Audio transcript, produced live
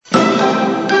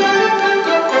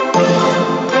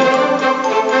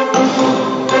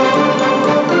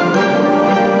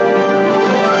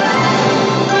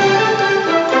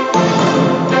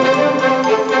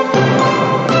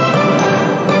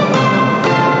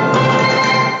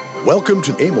Welcome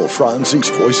to Emil Franzi's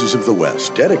Voices of the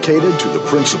West, dedicated to the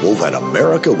principle that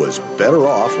America was better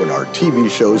off when our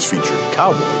TV shows featured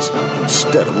cowboys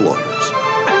instead of lawyers.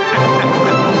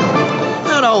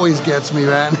 That always gets me,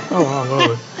 man. Oh, I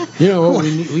love it. You know,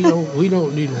 we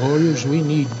don't need lawyers. We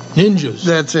need ninjas.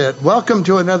 That's it. Welcome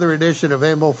to another edition of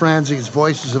Emil Franzi's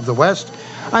Voices of the West.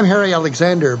 I'm Harry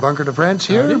Alexander, Bunker de France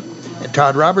here. And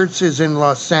Todd Roberts is in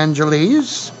Los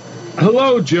Angeles.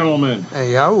 Hello, gentlemen.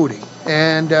 Hey, howdy.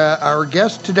 And our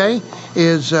guest today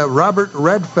is Robert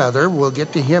Redfeather. We'll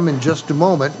get to him in just a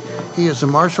moment. He is a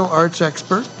martial arts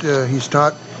expert. He's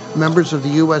taught members of the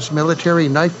U.S. military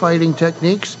knife fighting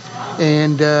techniques.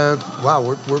 And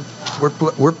wow,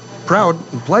 we're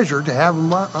proud and pleasure to have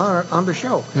him on the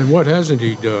show. And what hasn't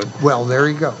he done? Well, there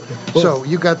you go. Well, so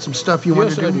you got some stuff you want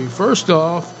to do? Yes, I do. First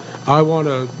off, I want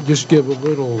to just give a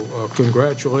little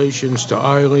congratulations to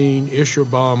Eileen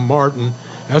Isherbaum Martin.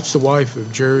 That's the wife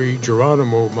of Jerry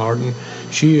Geronimo Martin.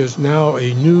 She is now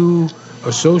a new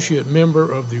associate member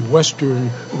of the Western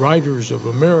Writers of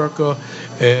America.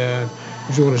 And I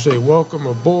just want to say welcome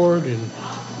aboard, and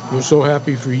we're so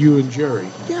happy for you and Jerry.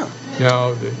 Yeah.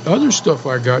 Now, the other stuff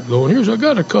I got going here is I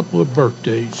got a couple of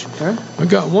birthdays. Okay. I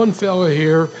got one fella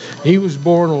here. He was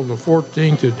born on the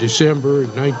 14th of December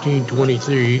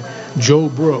 1923, Joe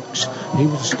Brooks. He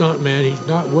was a stuntman. He's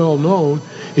not well known,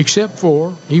 except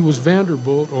for he was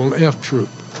Vanderbilt on F Troop.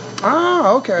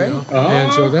 Ah, okay. You know?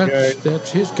 And so that's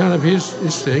his kind of his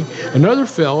thing. Another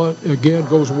fella, again,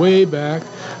 goes way back,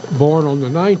 born on the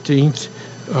 19th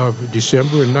of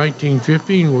December in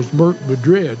 1915, was Mert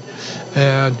Madrid.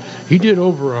 And he did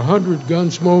over 100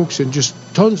 Gunsmokes and just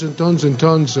tons and tons and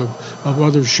tons of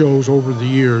other shows over the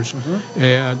years. Mm-hmm.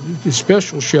 And a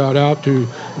special shout out to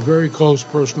a very close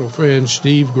personal friend,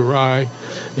 Steve Garay.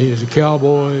 He is a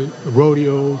cowboy, a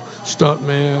rodeo,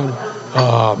 stuntman,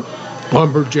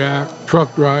 lumberjack,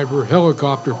 truck driver,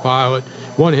 helicopter pilot,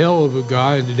 one hell of a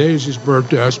guy. And today's his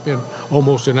birthday. I spent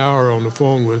almost an hour on the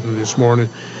phone with him this morning,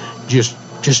 just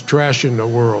trashing the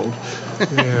world.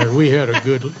 And we had a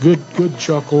good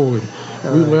chuckle, and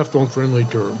we left on friendly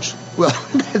terms. Well,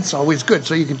 that's always good,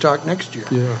 so you can talk next year.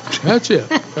 Yeah, that's it.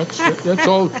 That's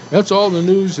all. That's all the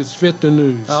news that's fit the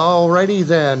news. Alrighty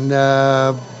then.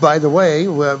 By the way,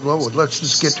 well, let's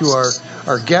just get to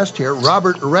our guest here,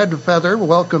 Robert Redfeather.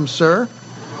 Welcome, sir.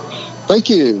 Thank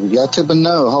you. Got to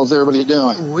know. How's everybody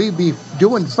doing? We be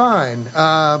doing fine.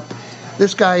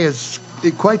 This guy is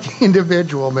quite the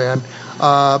individual, man.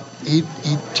 He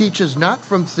teaches not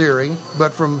from theory,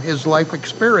 but from his life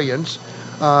experience.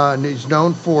 And he's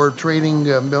known for training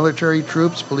military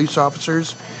troops, police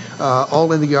officers,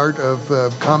 all in the art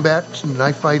of combat and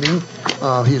knife fighting.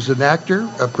 He's an actor,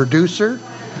 a producer,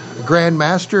 a grand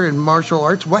master in martial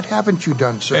arts. What haven't you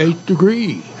done, sir? 8th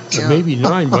degree. Yeah. Maybe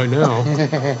 9 by now.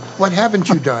 What haven't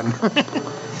you done?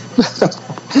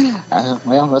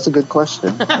 Well, that's a good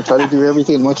question. I try to do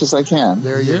everything as much as I can.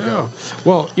 There you go.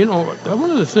 Well, you know, one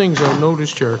of the things I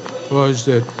noticed here was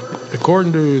that,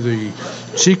 according to the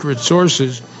secret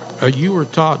sources, you were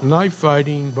taught knife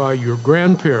fighting by your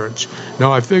grandparents.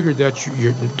 Now, I figured that's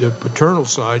the paternal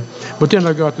side, but then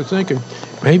I got to thinking,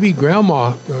 maybe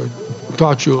Grandma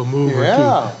taught you a move or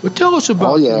two. But tell us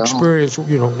about your experience,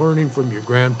 learning from your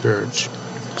grandparents.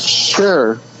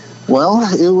 Sure. Well,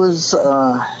 it was...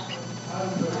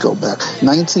 go back.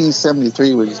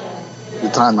 1973 was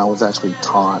the time I was actually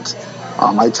taught.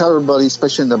 I tell everybody,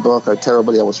 especially in the book, I tell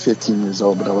everybody I was 15 years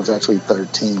old, but I was actually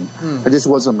 13. I just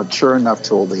wasn't mature enough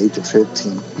till the age of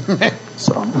 15.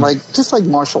 So, just like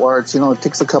martial arts, it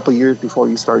takes a couple years before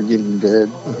you start getting good.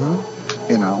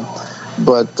 Mm-hmm.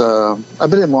 But I've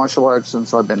been in martial arts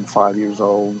since I've been 5 years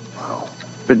old.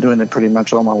 Been doing it pretty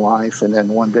much all my life. And then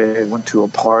one day I went to a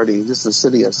party. This is the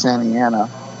city of Santa Ana.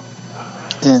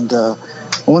 And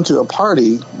I went to a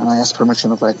party, and I asked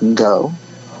permission if I can go.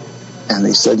 And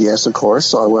they said yes, of course.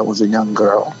 So I went with a young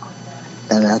girl.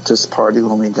 And at this party,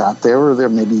 when we got there, we were there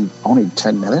maybe only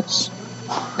 10 minutes.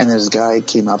 And this guy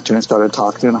came up to her and started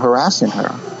talking and harassing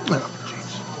her.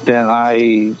 Then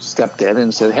I stepped in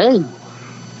and said, hey.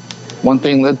 One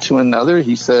thing led to another.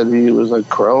 He said he was a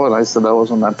crow, and I said I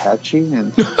was an Apache.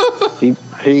 And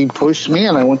he pushed me,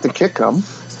 and I went to kick him.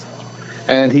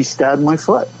 And he stabbed my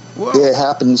foot. Whoa. It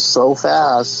happened so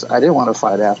fast. I didn't want to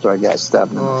fight after I got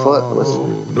stabbed in the foot. It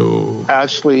was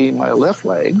actually my left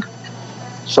leg.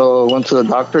 So I went to the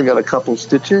doctor, got a couple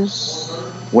stitches,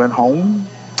 went home,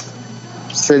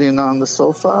 sitting on the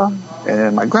sofa,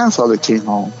 and my grandfather came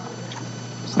home.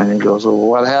 And he goes, well,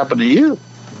 what happened to you?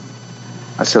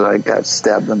 I said, I got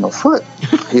stabbed in the foot.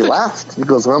 He laughed. He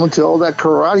goes, well, I went to all that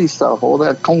karate stuff, all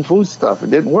that kung fu stuff.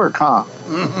 It didn't work, huh?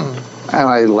 Mm-hmm. And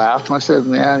I laughed, and I said,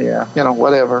 yeah,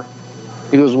 whatever.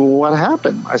 He goes, well, what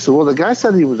happened? I said, well, the guy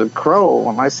said he was a crow,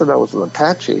 and I said I was an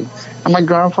Apache. And my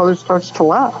grandfather starts to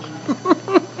laugh.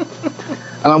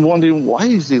 And I'm wondering, why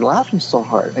is he laughing so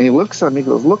hard? And he looks at me and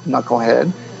goes, look,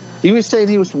 knucklehead. He was saying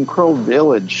he was from Crow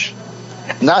Village,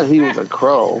 not he was a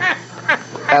crow.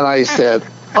 And I said,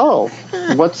 oh,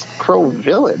 what's Crow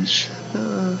Village?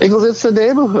 He goes, it's a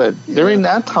neighborhood. During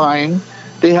that time,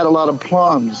 they had a lot of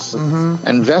plums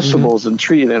and vegetables and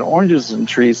trees and oranges and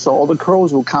trees, so all the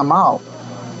crows will come out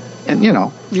and,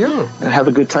 and have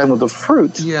a good time with the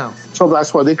fruit. Yeah. So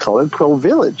that's why they call it Crow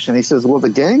Village. And he says, well,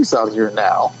 the gang's out here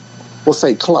now. We'll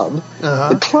say club.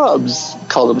 The clubs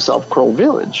call themselves Crow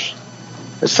Village.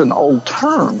 It's an old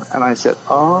term. And I said,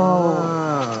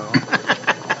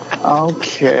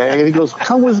 okay. And he goes,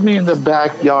 come with me in the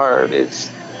backyard.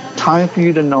 It's time for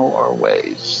you to know our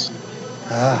ways.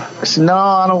 I said, no,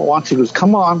 I don't want to. He goes,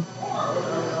 come on.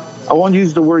 I won't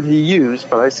use the word he used,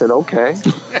 but I said, okay.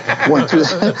 Went to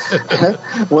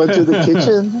the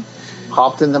kitchen,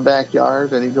 hopped in the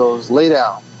backyard, and he goes, lay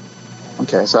down.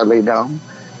 Okay, so I lay down,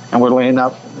 and we're laying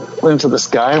up into the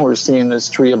sky, and we're seeing this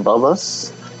tree above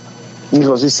us. He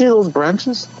goes, you see those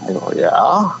branches? I go,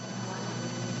 yeah.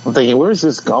 I'm thinking, where's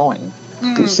this going?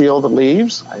 Do you see all the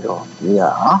leaves? I go,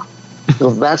 yeah. He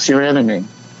goes, that's your enemy.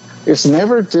 It's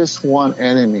never just one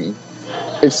enemy.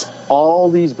 It's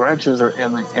all these branches are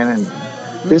an enemy.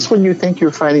 This when you think you're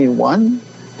fighting one,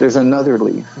 there's another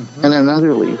leaf, and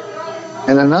another leaf,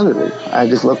 and another leaf. I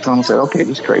just looked at him and said, okay,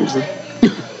 he's crazy.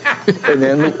 And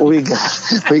then we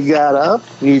got up.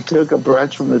 He took a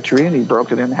branch from the tree and he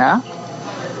broke it in half.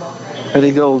 And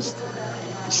he goes,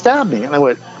 stab me. And I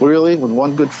went, really? With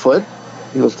one good foot?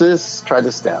 He goes, try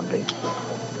to stab me.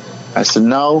 I said,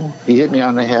 no. He hit me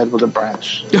on the head with a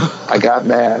branch. I got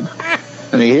mad.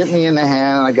 And he hit me in the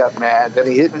hand, and I got mad. Then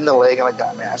he hit me in the leg, and I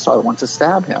got mad. So I went to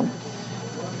stab him.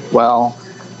 Well,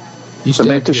 to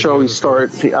make the show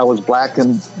start, I was black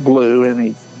and blue, and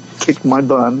he kicked my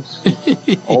buns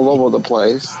all over the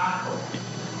place.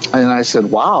 And I said,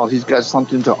 wow, he's got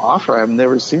something to offer. I've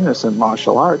never seen this in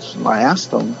martial arts. And I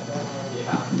asked him,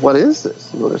 what is this?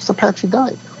 He goes, it's Apache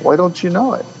Dyke. Why don't you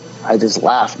know it? I just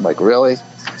laughed. I'm like, really?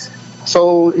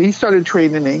 So he started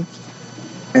training me,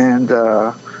 and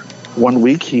 1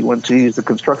 week he went to, he's a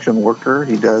construction worker.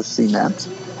 He does cement.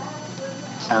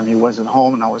 And he wasn't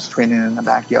home, and I was training in the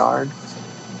backyard.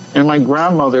 And my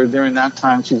grandmother, during that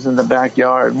time, she's in the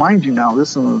backyard. Mind you now,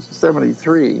 this was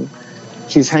 73.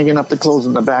 She's hanging up the clothes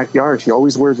in the backyard. She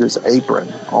always wears this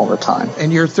apron all the time.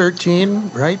 And you're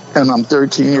 13, right? And I'm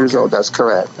 13 years old. That's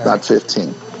correct, not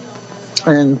 15.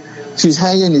 And she's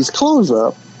hanging these clothes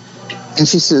up, and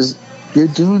she says, you're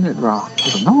doing it wrong.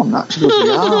 I go, no, I'm not. She goes,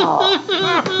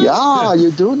 yeah,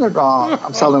 you're doing it wrong.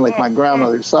 I'm sounding like my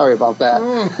grandmother. Sorry about that.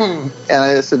 And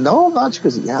I said, no, I'm not. She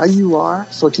goes, yeah, you are.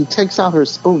 So she takes out her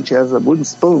spoon. She has a wooden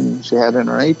spoon she had in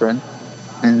her apron,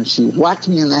 and she whacked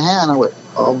me in the hand. I went,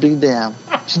 oh, be damned.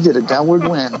 She did a downward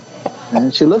wind.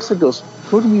 And she looks and goes,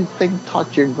 who do you think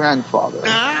taught your grandfather?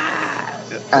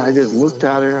 And I just looked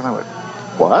at her, and I went,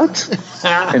 what?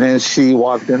 And then she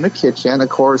walked in the kitchen. Of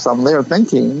course, I'm there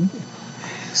thinking.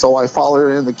 So I followed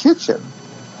her in the kitchen.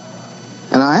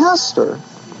 And I asked her,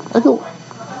 I go,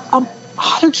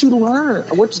 how did you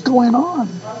learn? What's going on?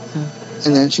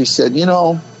 And then she said,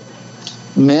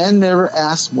 men never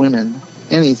ask women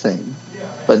anything,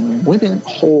 but women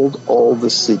hold all the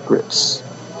secrets.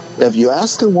 If you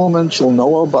ask a woman, she'll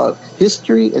know about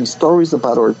history and stories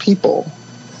about our people.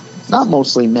 Not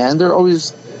mostly men. They're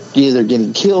always either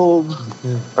getting killed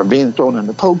or being thrown in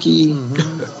the pokey.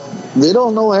 They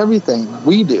don't know everything.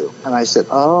 We do. And I said,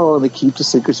 oh, they keep the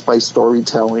secrets by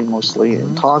storytelling mostly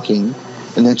and talking.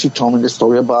 And then she told me the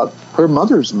story about her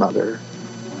mother's mother,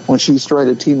 when she used to ride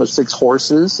a team of 6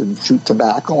 horses and shoot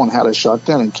tobacco and had a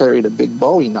shotgun and carried a big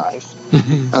Bowie knife.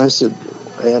 And I said,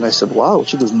 wow.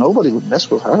 She goes, nobody would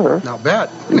mess with her. I'll bet.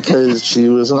 Because she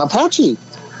was an Apache.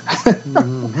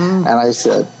 And I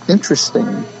said,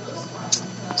 interesting.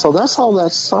 So that's how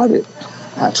that started,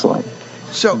 actually.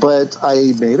 But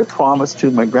I made a promise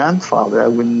to my grandfather I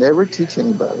would never teach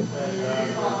anybody.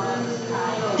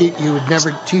 You would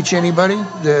never teach anybody?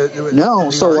 No.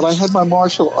 So when I had my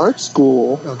martial arts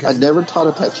school, I never taught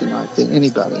Apache knife to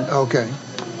anybody. Okay.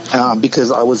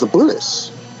 Because I was a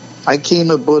Buddhist. I came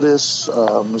a Buddhist,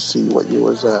 let's see, what year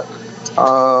was that?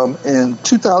 In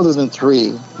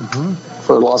 2003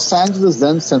 for Los Angeles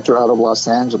Zen Center out of Los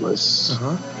Angeles.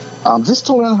 Just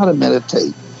to learn how to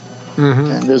meditate.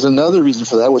 And there's another reason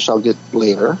for that, which I'll get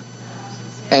later.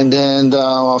 And then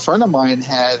a friend of mine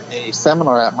had a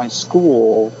seminar at my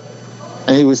school,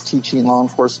 and he was teaching law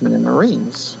enforcement and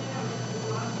Marines.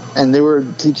 And they were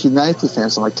teaching knife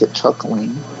defense, and I kept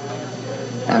chuckling.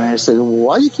 And I said,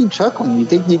 why do you keep chuckling? You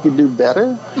think you could do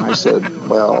better? I said,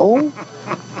 well,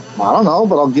 I don't know,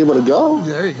 but I'll give it a go.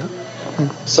 There you go.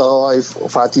 So I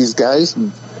fought these guys,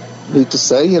 and need to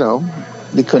say,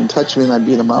 they couldn't touch me, and I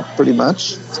beat them up pretty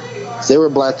much. They were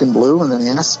black and blue, and then he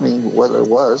asked me what it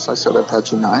was. I said,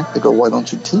 Apache knife. They go, why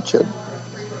don't you teach it?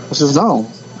 I said,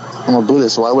 no, I'm a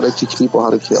Buddhist. Why would I teach people how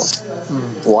to kill?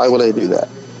 Why would I do that?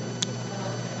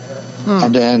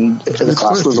 And then the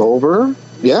class was over.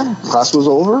 Yeah, class was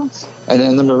over. And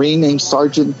then the Marine named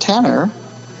Sergeant Tanner,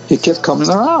 he kept coming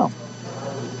around.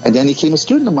 And then he became a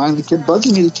student of mine. He kept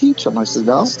bugging me to teach him. I said,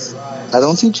 no, I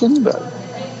don't teach anybody.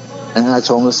 And then I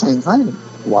told him the same thing.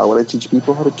 Why would I teach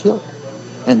people how to kill?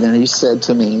 And then he said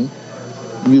to me,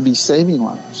 you be saving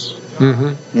lives.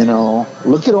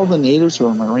 Look at all the natives who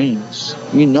are Marines.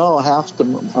 Half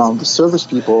the service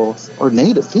people are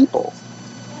native people.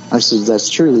 I said, that's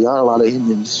true. There are a lot of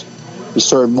Indians who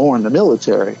serve more in the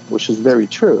military, which is very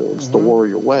true. It's the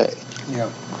warrior way. Yeah.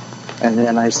 And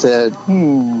then I said,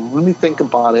 let me think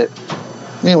about it.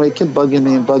 Anyway, he kept bugging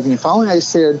me. Finally, I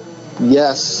said,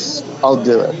 yes, I'll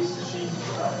do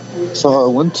it. So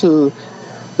I went to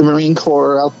the Marine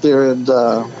Corps out there in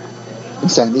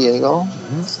San Diego,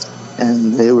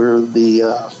 and they were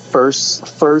the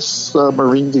first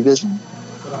Marine Division,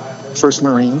 first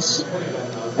Marines.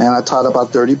 And I taught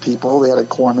about 30 people. They had a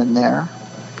corpsman there.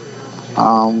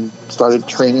 Started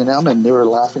training them, and they were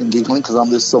laughing and giggling because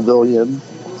I'm this civilian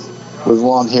with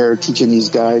long hair teaching these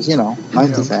guys,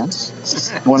 knife defense.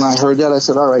 When I heard that, I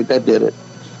said, all right, that did it.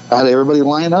 I had everybody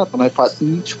line up, and I fought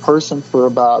each person for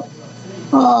about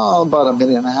a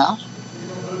minute and a half.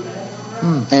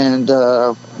 And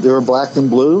they were black and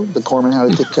blue. The corpsman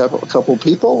had to kick a couple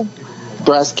people.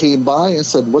 Brass came by and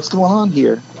said, what's going on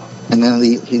here? And then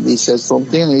he said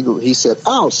something. He said,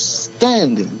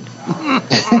 outstanding.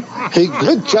 Hey,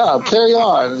 good job. Carry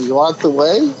on. And he walked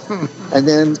away. And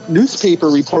then newspaper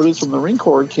reporters from the Marine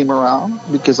Corps came around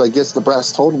because I guess the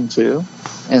brass told them to.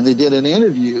 And they did an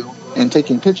interview and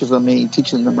taking pictures of me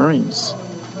teaching the Marines.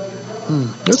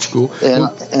 That's cool.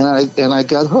 And I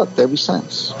got hooked ever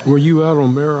since. Were you out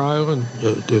on Mare Island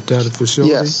at that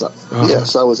facility? Yes.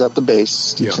 Yes, I was at the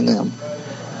teaching them.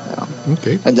 Yeah.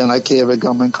 Okay. And then I gave a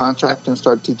government contract and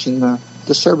started teaching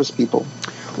the service people.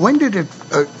 When did it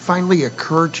finally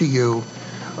occur to you,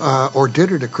 or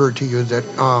did it occur to you that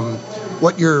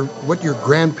what your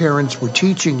grandparents were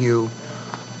teaching you,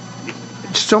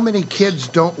 so many kids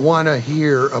don't want to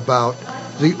hear about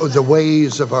the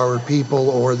ways of our people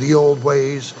or the old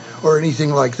ways or anything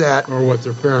like that, or what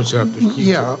their parents have to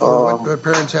teach or what their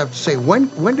parents have to say.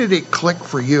 When did it click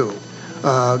for you?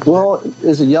 Well,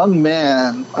 as a young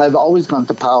man, I've always gone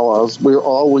to powwows. We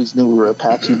always knew we were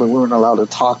Apache, but we weren't allowed to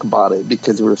talk about it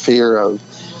because we were fear of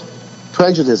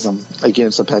prejudice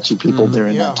against Apache people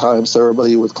during that time. So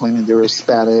everybody was claiming they were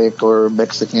Hispanic or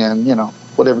Mexican,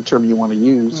 whatever term you want to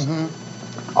use.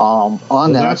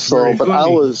 On that. So, but I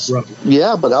was,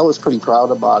 but I was pretty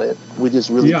proud about it. We just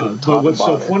really couldn't talk about it. But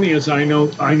what's so funny is I know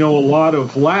a lot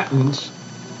of Latins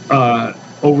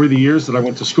over the years that I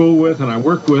went to school with and I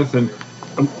worked with, and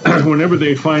whenever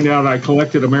they find out I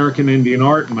collected American Indian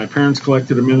art, and my parents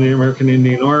collected American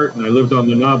Indian art, and I lived on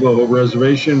the Navajo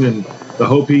reservation and the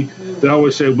Hopi, they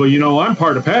always say, well, I'm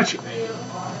part Apache.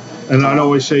 And I'd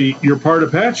always say, you're part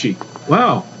Apache.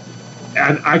 Wow.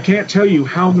 And I can't tell you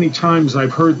how many times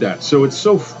I've heard that. So it's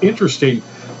so interesting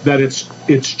that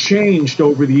it's changed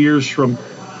over the years from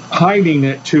hiding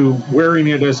it to wearing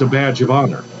it as a badge of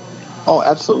honor. Oh,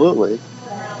 absolutely.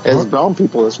 As brown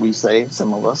people, as we say,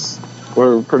 some of us,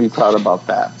 we're pretty proud about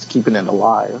that. It's keeping it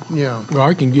alive. Yeah. Well,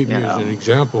 I can give you as an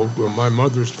example where my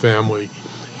mother's family,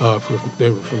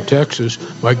 they were from Texas.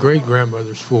 My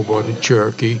great-grandmother's full-blooded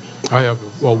Cherokee. I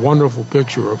have a wonderful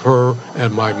picture of her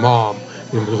and my mom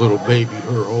and the little baby,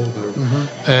 her holding her.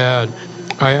 And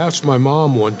I asked my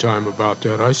mom one time about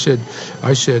that. I said,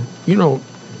 I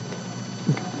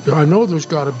know there's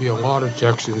got to be a lot of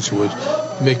Texans with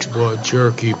mixed blood,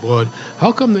 Cherokee blood.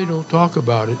 How come they don't talk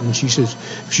about it? And she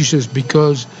says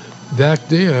because back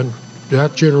then,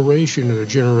 that generation and the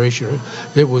generation,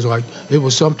 it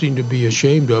was something to be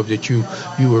ashamed of, that you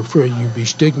were afraid you'd be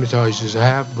stigmatized as a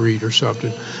half-breed or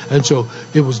something. And so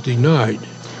it was denied.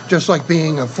 Just like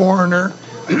being a foreigner,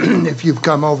 if you've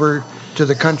come over into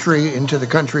the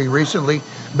country recently,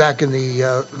 back in the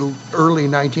early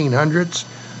 1900s,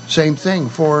 same thing.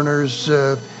 Foreigners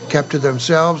kept to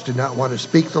themselves, did not want to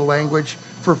speak the language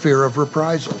for fear of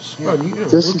reprisals.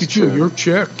 Look at you, you're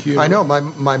Czech. I know.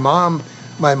 My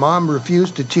mom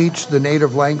refused to teach the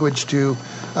native language to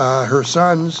her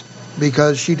sons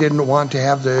because she didn't want to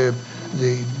have the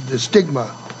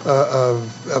stigma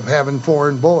of having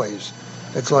foreign boys.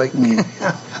 It's like,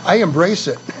 I embrace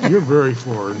it. You're very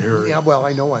foreign, Harry. Yeah, well,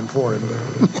 I know I'm foreign.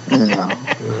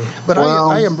 But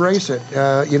I embrace it.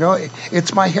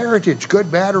 It's my heritage,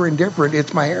 good, bad, or indifferent.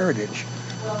 It's my heritage.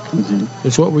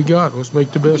 It's what we got. Let's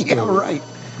make the best of it. Yeah, right.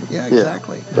 Yeah,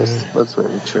 exactly. That's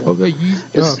very true. Okay,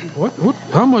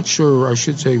 how much, or I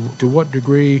should say, to what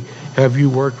degree have you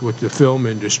worked with the film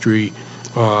industry?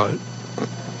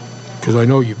 Because I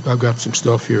know I've got some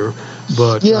stuff here,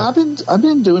 but I've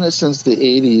been doing it since the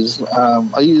 '80s.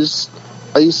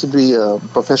 I used to be a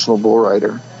professional bull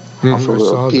rider for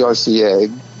the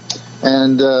PRCA,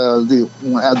 and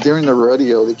during the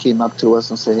rodeo, they came up to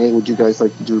us and said, "Hey, would you guys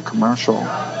like to do a commercial?"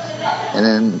 And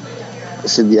then I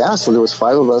said, "Yeah." So there was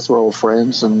 5 of us, we're all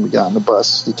friends, and we got on the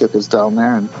bus. They took us down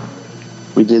there, and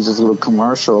we did this little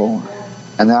commercial.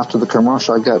 And after the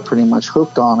commercial, I got pretty much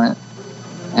hooked on it.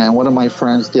 And one of my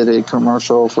friends did a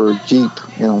commercial for Jeep,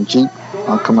 Jeep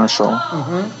commercial.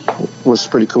 Was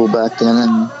pretty cool back then.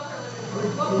 And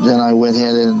then I went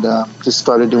ahead and just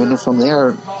started doing it from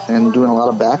there, and doing a lot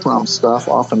of background stuff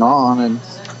off and on, and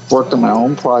worked on my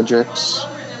own projects.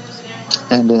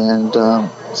 And then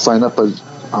signed up as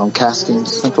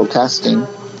central casting.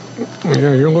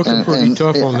 Yeah, you're looking pretty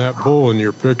tough on that bull in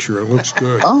your picture. It looks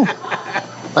good. Oh,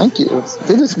 thank you.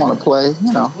 They just want to play,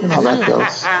 you know how that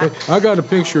goes. I got a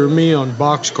picture of me on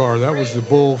Boxcar. That was the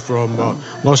bull from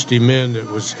Lusty Men that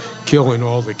was killing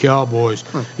all the cowboys.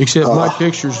 Except my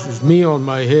pictures was me on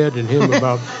my head and him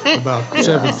about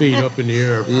 7 feet up in the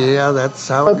air. Yeah, that's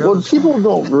how it goes. What people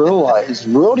don't realize,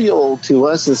 rodeo to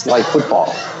us is like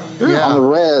football. Yeah. On the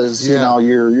res,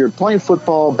 you're playing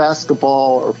football,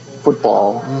 basketball, or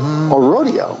football, or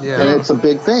rodeo. Yeah. And it's a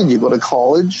big thing. You go to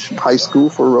college, high school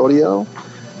for rodeo.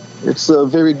 It's a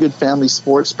very good family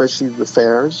sport, especially the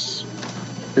fairs.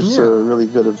 It's a really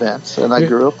good event, and I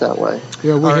grew up that way.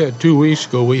 Yeah, we had 2 weeks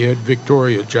ago, we had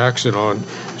Victoria Jackson on.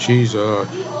 She's a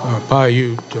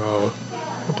Paiute,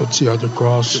 what's the other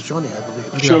cross? Shoshone, I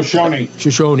believe.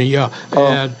 Shoshone, yeah.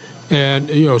 And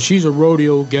she's a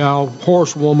rodeo gal,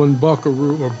 horsewoman,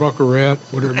 buckaroo, or buckarette,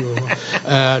 whatever you want.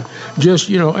 And just,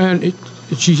 and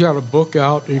she's got a book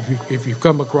out. If you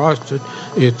come across it,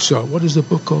 it's, what is the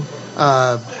book called?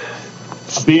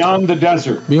 Beyond the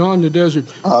Desert. Beyond the Desert.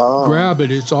 Grab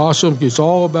it. It's awesome. It's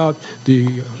all about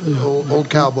the old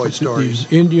cowboy stories.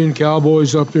 The Indian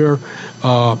cowboys up there,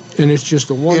 and it's just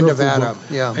a wonderful in Nevada. book.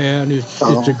 Yeah. And it's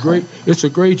a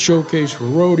great showcase for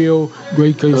rodeo.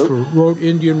 Great case for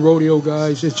Indian rodeo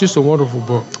guys. It's just a wonderful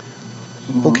book.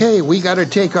 Okay, we got to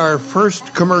take our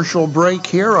first commercial break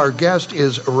here. Our guest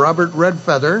is Robert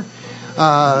Redfeather.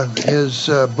 His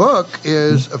book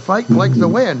is A Fight Like the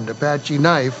Wind, Apache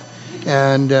Knife.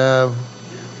 And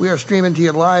we are streaming to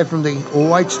you live from the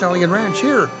White Stallion Ranch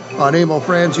here on Emil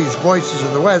Franzi's Voices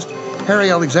of the West. Harry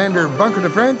Alexander, Bunker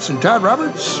DeFrance, and Todd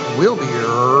Roberts. We'll be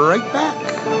right back.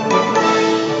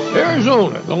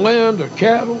 Arizona, the land of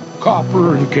cattle,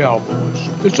 copper, and cowboys.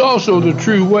 It's also the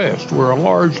true West, where a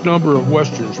large number of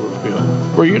Westerns were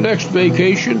filmed. For your next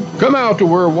vacation, come out to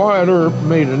where Wyatt Earp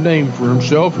made a name for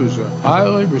himself as a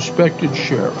highly respected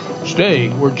sheriff. Stay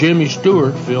where Jimmy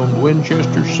Stewart filmed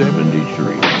Winchester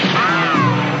 73.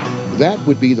 That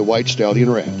would be the White Stallion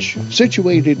Ranch.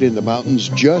 Situated in the mountains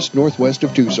just northwest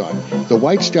of Tucson, the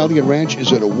White Stallion Ranch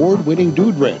is an award-winning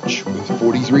dude ranch with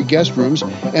 43 guest rooms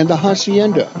and the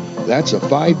Hacienda. That's a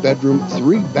 5-bedroom,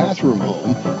 3-bathroom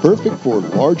home, perfect for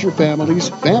larger families,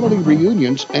 family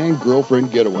reunions, and girlfriend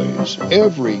getaways.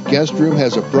 Every guest room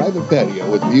has a private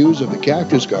patio with views of the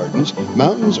cactus gardens,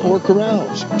 mountains, or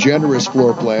corrals. Generous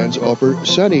floor plans offer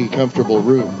sunny, comfortable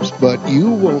rooms, but you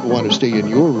won't want to stay in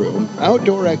your room.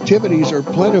 Outdoor activities are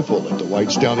plentiful at the White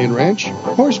Stallion Ranch.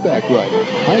 Horseback riding,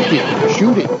 hiking,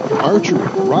 shooting, archery,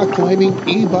 rock climbing,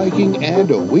 e-biking, and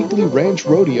a weekly ranch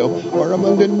rodeo are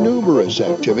among the numerous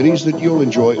activities that you'll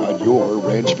enjoy on your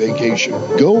ranch vacation.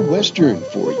 Go Western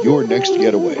for your next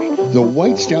getaway. The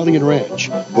White Stallion Ranch.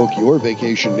 Book your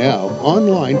vacation now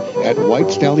online at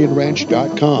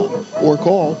whitestallionranch.com or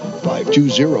call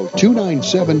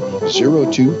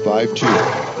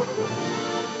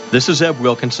 520-297-0252. This is Eb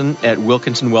Wilkinson at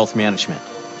Wilkinson Wealth Management.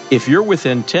 If you're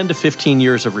within 10 to 15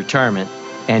 years of retirement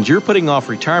and you're putting off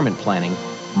retirement planning,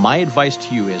 my advice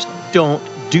to you is don't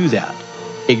do that.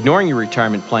 Ignoring your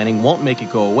retirement planning won't make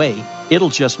it go away. It'll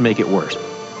just make it worse.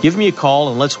 Give me a call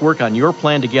and let's work on your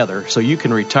plan together so you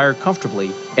can retire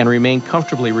comfortably and remain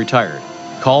comfortably retired.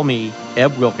 Call me,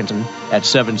 Eb Wilkinson, at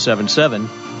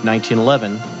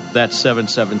 777-1911. That's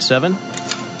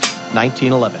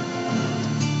 777-1911.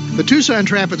 The Tucson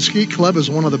Trap and Skeet Club is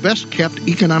one of the best-kept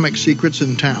economic secrets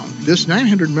in town. This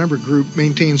 900-member group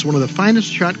maintains one of the finest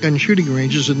shotgun shooting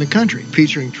ranges in the country,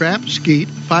 featuring trap, skeet,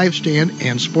 5-stand,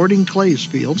 and sporting clays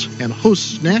fields, and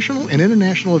hosts national and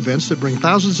international events that bring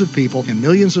thousands of people and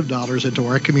millions of dollars into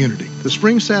our community. The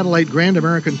Spring Satellite Grand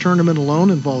American Tournament alone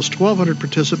involves 1,200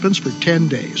 participants for 10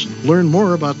 days. Learn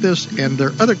more about this and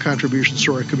their other contributions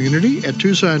to our community at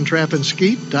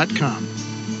TucsonTrapandSkeet.com.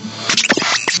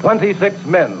 26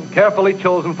 men, carefully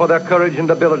chosen for their courage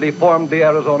and ability, formed the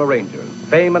Arizona Rangers.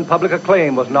 Fame and public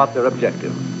acclaim was not their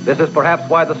objective. This is perhaps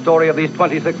why the story of these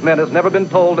 26 men has never been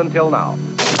told until now.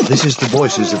 This is the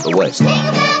Voices of the West. Did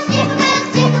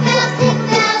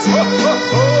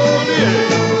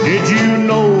you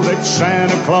know that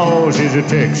Santa Claus is a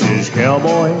Texas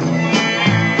cowboy?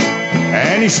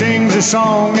 And he sings a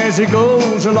song as he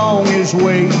goes along his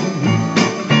way.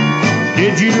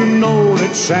 Did you know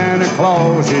that Santa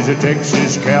Claus is a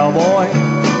Texas cowboy?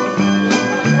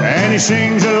 And he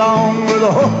sings along with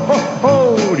a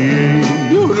ho-ho-ho, yeah.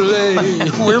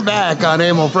 We're back on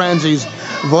Emil Franzi's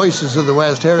Voices of the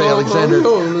West. Harry Alexander,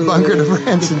 Bunker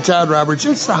DeFrance, and Todd Roberts.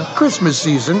 It's the Christmas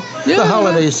season, the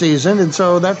holiday season, and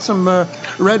so that's some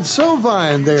red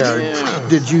sovine there. Yeah.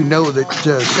 Did you know that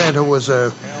Santa was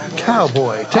a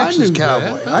cowboy, Texas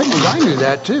cowboy? I knew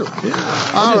that too.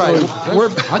 Yeah. All right.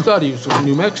 I thought he was from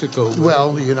New Mexico.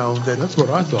 Well, you know, that's what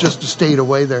I thought. Just a state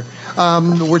away there.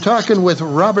 We're talking with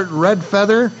Robert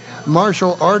Redfeather,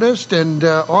 martial artist and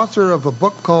author of a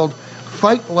book called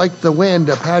Fight Like the Wind,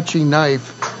 Apache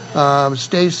Knife.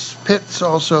 Stace Pitts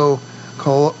also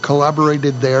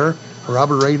collaborated there,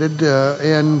 Robert, they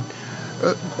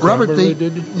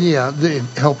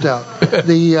helped out.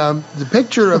 The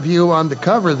picture of you on the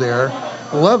cover there,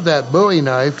 love that Bowie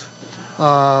knife.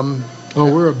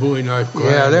 We're a Bowie knife guy.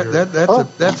 Yeah,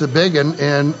 that's a big one,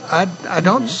 and I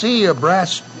don't see a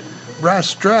brass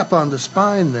strap on the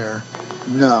spine there.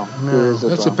 No.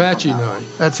 That's Apache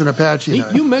knife. That's an Apache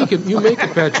knife. You make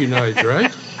Apache knives,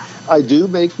 right? I do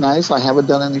make knives. I haven't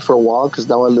done any for a while because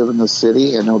now I live in the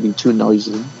city and it'll be too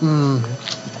noisy.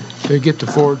 They get the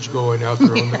forge going out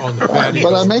there on the patio.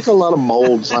 But I make a lot of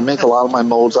molds. I make a lot of my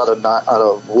molds out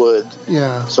of wood.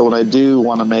 Yeah. So when I do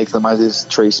want to make them, I just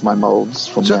trace my molds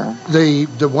from there. The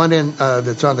one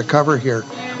that's on the cover here,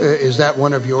 is that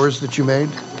one of yours that you made?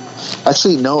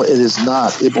 Actually, no, it is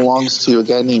not. It belongs to a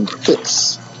guy named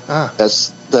Pitts.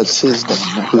 That's his name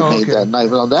who made that knife.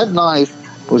 Now, that knife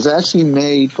was actually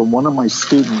made from one of my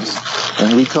students,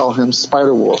 and we call him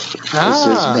Spider Wolf. Is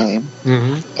his name.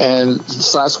 Mm-hmm. And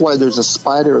so that's why there's a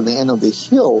spider at the end of the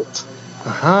hilt.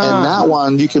 And that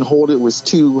one, you can hold it with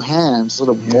two hands instead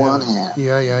of one hand.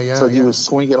 Yeah. So you would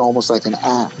swing it almost like an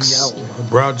axe. A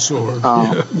broadsword.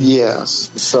 Yes.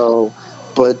 So...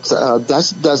 But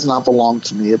that does not belong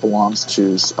to me. It belongs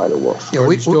to Spider Wolf.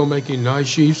 Are you still making knife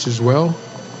sheaths as well?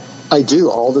 I do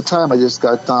all the time. I just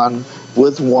got done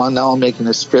with one. Now I'm making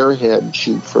a spearhead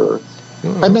sheath for.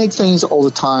 I make things all the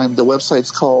time. The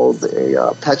website's called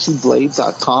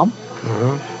ApacheBlades.com.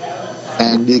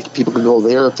 And people can go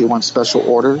there if they want special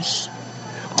orders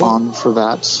for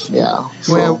that. Yeah.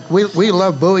 So. Well, we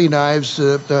love Bowie knives.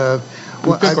 We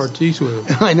pick our teeth with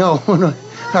them. I know.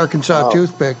 Arkansas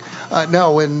toothpick.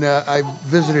 When I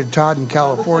visited Todd in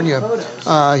California,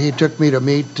 he took me to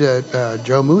meet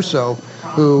Joe Musso,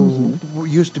 who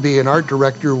used to be an art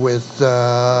director with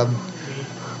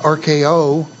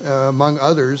RKO, among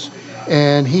others,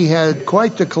 and he had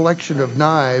quite the collection of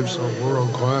knives. A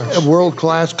world-class. A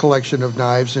world-class collection of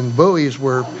knives, and Bowies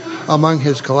were among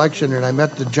his collection, and I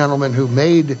met the gentleman who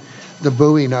made the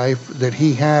Bowie knife that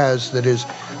he has that is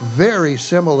very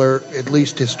similar, at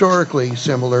least historically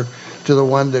similar, to the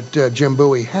one that Jim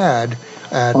Bowie had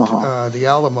at the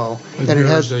Alamo. And it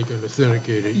has, they can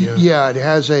authenticate it, Yeah, it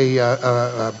has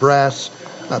a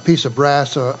piece of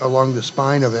brass along the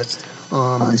spine of it.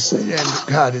 I see. And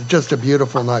God, it's just a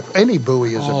beautiful knife. Any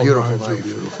Bowie is a beautiful knife.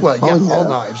 Beautiful. Well,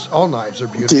 all knives are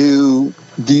beautiful.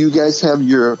 Do you guys have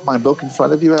my book in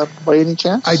front of you by any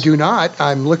chance? I do not.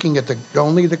 I'm looking at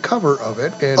only the cover of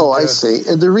it. And, I see.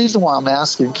 And the reason why I'm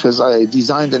asking, because I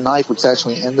designed a knife which is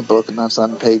actually in the book, and that's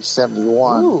on page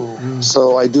 71. Ooh.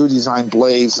 So I do design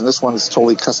blades, and this one is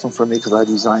totally custom for me because I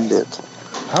designed it.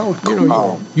 How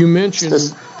cool. You mentioned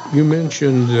that, where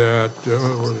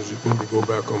does it? Let me go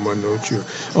back on my notes here.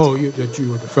 That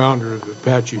you were the founder of the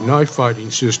Apache knife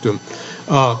fighting system.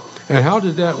 And how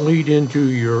did that lead into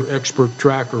your expert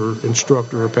tracker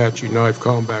instructor Apache knife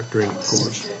combat training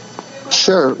course?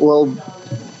 Sure. Well,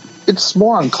 it's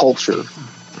more on culture.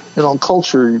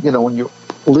 Culture, when you're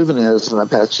living as an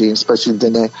Apache, especially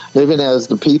living as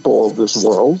the people of this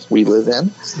world we live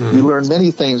in, you learn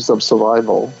many things of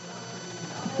survival.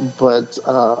 But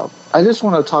I just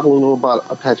want to talk a little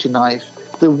about Apache knife.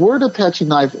 The word Apache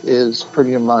knife is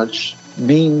pretty much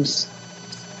means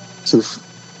to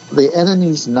the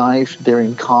enemy's knife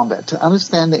during combat. To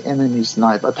understand the enemy's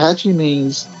knife, Apache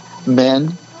means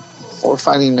men or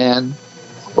fighting men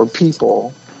or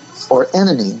people or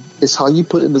enemy is how you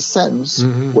put in the sentence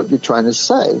what you're trying to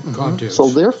say. So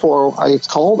therefore, it's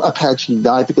called Apache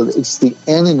knife because it's the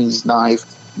enemy's knife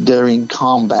during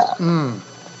combat.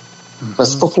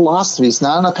 That's the philosophy. It's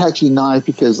not an Apache knife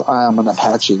because I am an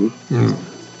Apache and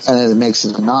it makes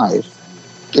it a knife.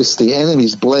 It's the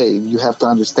enemy's blade. You have to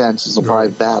understand to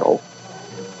survive battle.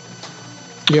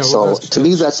 Yeah, well, so to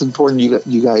me, that's important.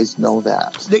 You guys know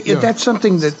that. That's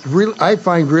something that I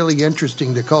find really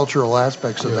interesting. The cultural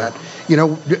aspects of that. You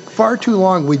know, far too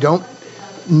long we don't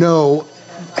know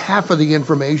half of the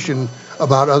information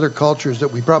about other cultures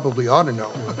that we probably ought to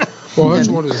know. Well, that's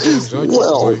one of the things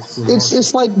I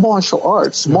it's like martial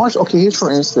arts. Okay, here's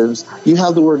for instance, you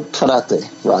have the word karate,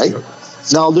 right? Yep.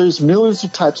 Now, there's millions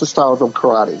of types of styles of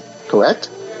karate, correct?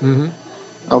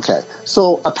 Okay,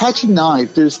 so Apache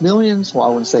knife, there's millions, well, I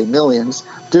wouldn't say millions,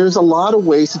 there's a lot of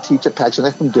ways to teach Apache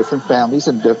knife from different families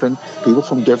and different people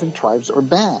from different tribes or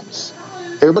bands.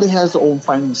 Everybody has their own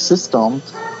fighting system.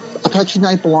 Apache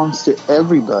knife belongs to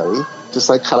everybody, just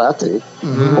like karate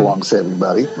belongs to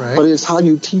everybody, but it's how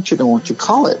you teach it and what you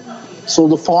call it. So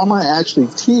the form I actually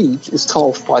teach is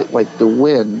called Fight Like the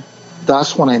Wind.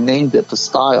 That's when I named it the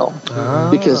style.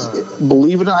 Because,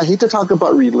 believe it or not, I hate to talk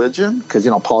about religion, because,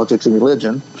 politics and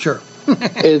religion. Sure.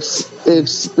 There's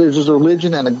a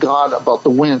religion and a god about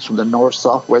the winds from the north,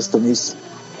 south, west, and east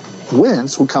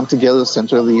winds who come together in the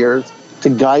center of the earth to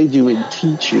guide you and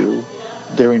teach you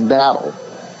during battle.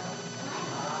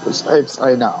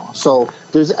 I know. So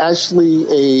there's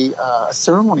actually a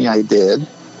ceremony I did.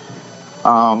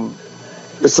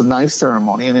 It's a knife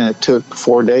ceremony, and it took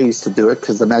 4 days to do it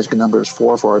because the magic number is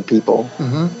 4 for our people.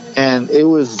 And it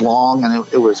was long and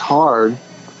it was hard.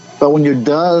 But when you're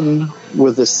done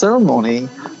with the ceremony,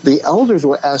 the elders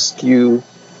will ask you,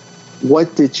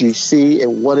 what did you see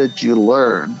and what did you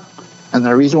learn? And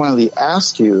the reason why they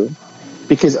ask you,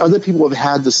 because other people have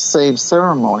had the same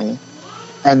ceremony,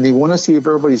 and they want to see if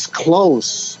everybody's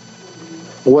close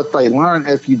what they learned.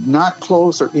 If you're not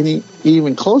close or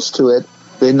even close to it,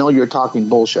 they know you're talking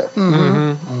bullshit.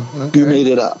 Okay. You made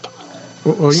it up.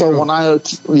 Well,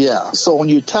 so when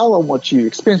you tell them what you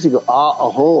experienced, you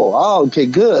go, okay,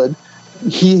 good.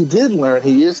 He did learn.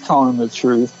 He is telling the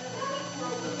truth.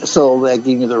 So that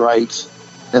gave me the right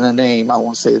and a name. I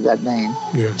won't say that name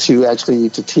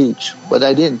to teach. But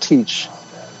I didn't teach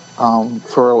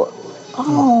for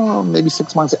maybe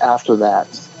 6 months after that.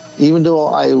 Even though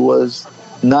I was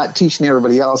not teaching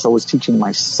everybody else, I was teaching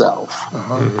myself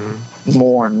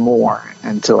more and more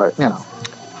until I,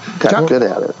 got good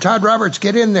at it. Todd Roberts,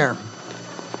 get in there.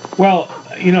 Well,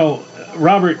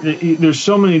 Robert, there's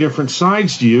so many different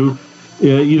sides to you.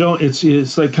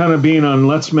 It's like kind of being on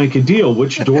Let's Make a Deal.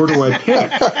 Which door do I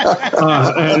pick?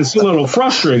 And it's a little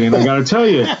frustrating, I got to tell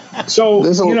you. So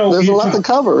there's a lot to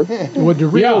cover. Would the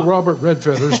real Robert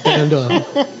Redfeather stand up?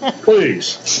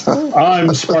 Please,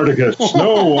 I'm Spartacus.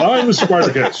 No, I'm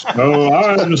Spartacus. No,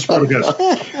 I'm Spartacus.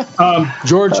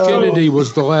 George Kennedy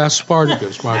was the last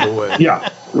Spartacus, by the way. Yeah.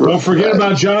 Don't forget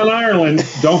about John Ireland.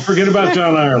 Don't forget about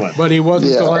John Ireland. But he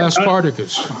wasn't the last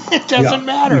Spartacus. It doesn't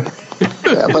matter.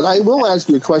 But I will ask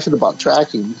you a question about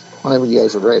tracking whenever you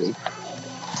guys are ready.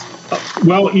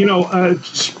 Well,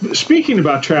 speaking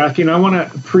about tracking, I want to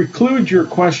preclude your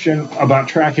question about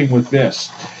tracking with this.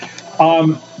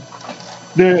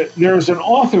 There's an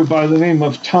author by the name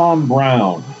of Tom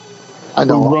Brown. I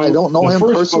don't know him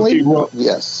personally.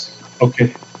 Yes.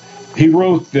 Okay. He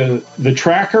wrote the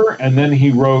Tracker, and then he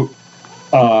wrote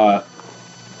The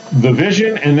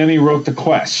Vision, and then he wrote The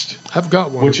Quest. I've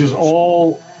got one, which is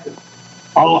all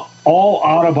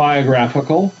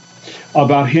autobiographical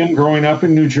about him growing up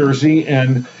in New Jersey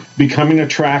and becoming a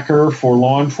tracker for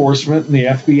law enforcement and the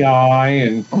FBI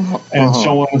and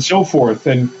so on and so forth.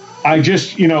 And I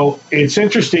just, it's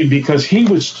interesting because he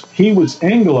was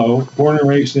Anglo, born and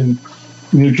raised in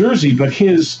New Jersey, but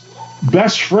his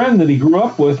best friend that he grew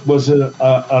up with was an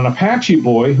Apache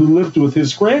boy who lived with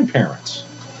his grandparents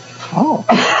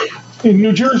in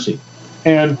New Jersey.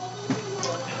 And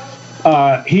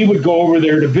he would go over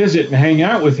there to visit and hang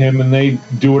out with him, and they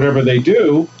do whatever they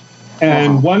do.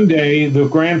 And one day the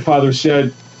grandfather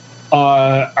said,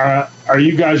 are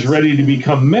you guys ready to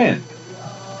become men?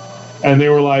 And they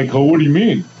were like, oh, what do you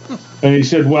mean? And he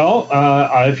said, well,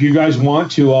 if you guys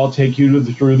want to, I'll take you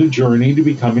through the journey to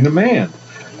becoming a man.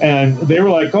 And they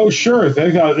were like, oh, sure.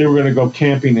 They thought they were going to go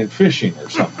camping and fishing or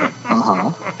something.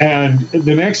 And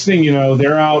the next thing you know,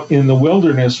 they're out in the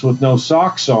wilderness with no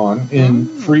socks on in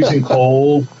freezing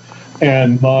cold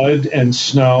and mud and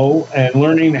snow, and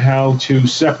learning how to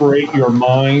separate your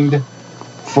mind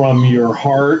from your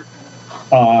heart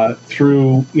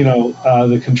through,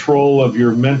 the control of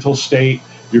your mental state,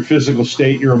 your physical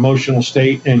state, your emotional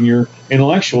state, and your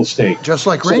intellectual state. Just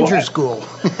like Ranger School.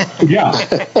 Yeah.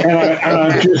 And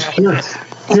I'm just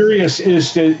curious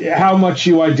as to how much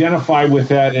you identify with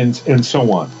that and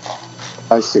so on.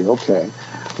 I see. Okay.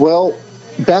 Well,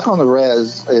 back on the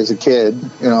res as a kid,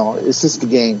 it's just a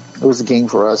game. It was a game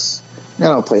for us.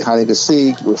 Play hide and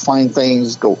seek, we'd find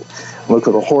things, go look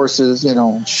at the horses,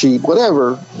 sheep,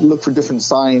 whatever. Look for different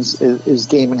signs is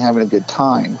game and having a good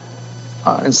time.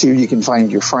 And see if you can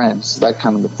find your friends, that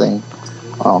kind of a thing.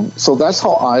 So that's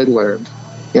how I learned,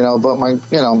 but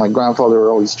my grandfather would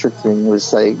always trick me and would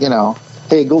say,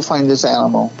 hey, go find this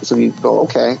animal. So you go,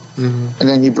 okay. Mm-hmm. And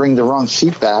then you bring the wrong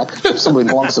sheep back. Somebody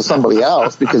belongs to somebody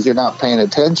else because you're not paying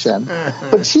attention.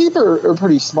 But sheep are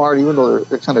pretty smart, even though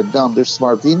they're kind of dumb. They're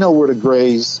smart. They know where to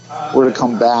graze, where to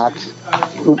come back,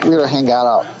 where to hang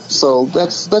out. So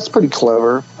that's pretty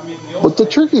clever. But the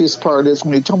trickiest part is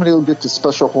when he told me to go get the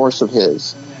special horse of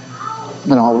his. It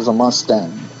was a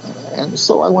Mustang. And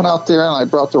so I went out there and I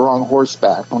brought the wrong horse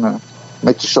back. I'm going to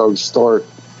make the show restart.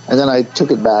 And then I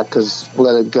took it back because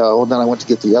let it go. And then I went to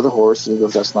get the other horse, and he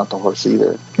goes, that's not the horse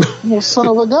either. Well, son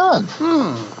of a gun.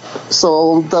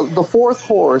 So the fourth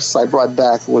horse I brought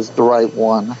back was the right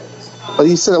one. But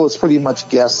he said it was pretty much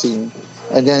guessing.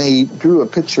 And then he drew a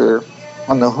picture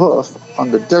on the hoof,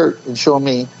 on the dirt, and showed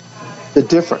me the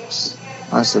difference.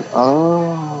 I said,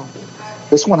 oh,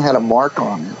 this one had a mark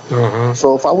on it. Uh-huh.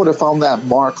 So if I would have found that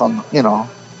mark on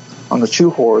the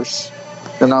shoe horse,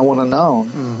 then I would have known.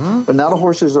 Mm-hmm. But now the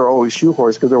horses are always shoe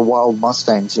horse because they're wild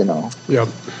Mustangs, Yep.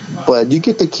 But you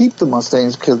get to keep the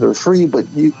Mustangs because they're free, but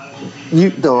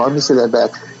let me say that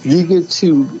back. You get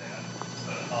to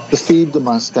feed the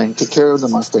Mustang, take care of the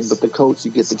Mustang, but the coats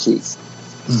you get to keep.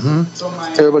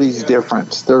 Mm-hmm. Everybody's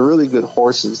different. They're really good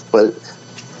horses, but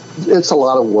it's a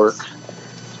lot of work.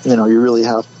 You really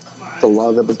have to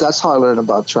love it. But that's how I learned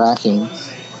about tracking.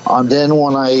 Then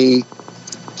when I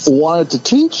wanted to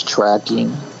teach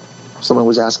tracking, someone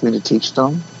was asking me to teach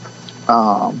them.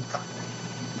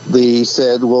 They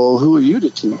said, well, who are you to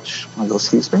teach? I go,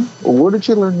 excuse me? Well, where did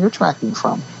you learn your tracking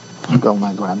from? I go,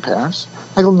 my grandparents.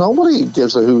 I go, nobody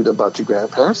gives a hoot about your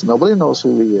grandparents. Nobody knows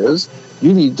who he is.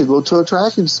 You need to go to a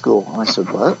tracking school. And I said,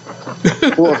 what?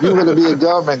 Well, if you're going to be a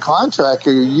government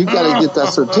contractor, you got to get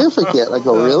that certificate. I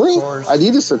go, really? I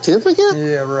need a certificate?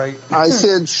 Yeah, right. I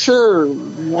said, sure.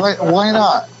 Why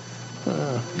not?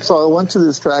 So I went to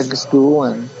this tracking school,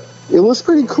 and it was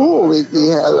pretty cool. They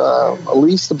had at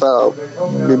least about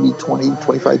maybe 20,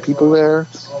 25 people there,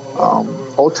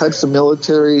 all types of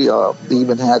military. They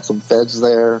even had some feds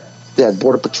there. They had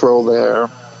Border Patrol there.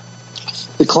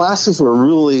 The classes were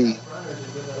really,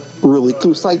 really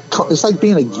cool. It's like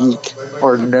being a geek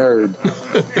or a nerd.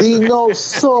 You know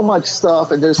so much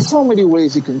stuff, and there's so many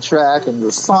ways you can track, and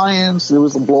the science, it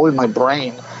was blowing my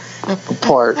brain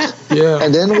apart. Yeah.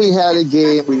 And then we had a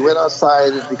game. We went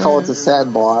outside, and we call it the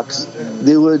sandbox.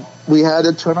 We had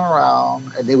to turn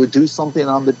around, and they would do something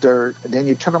on the dirt, and then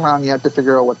you turn around, and you have to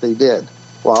figure out what they did.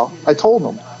 Well, I told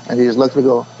them, and they just looked at me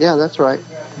and go, yeah, that's right.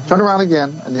 Turn around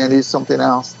again, and then they did something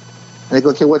else. And they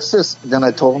go, okay, what's this? And then I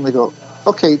told them, they go,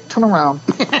 okay, turn around.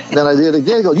 Then I did it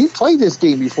again. They go, you played this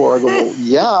game before. I go,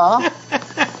 yeah.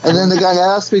 And then the guy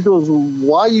asked me, he goes,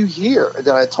 why are you here? And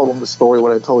then I told him the story,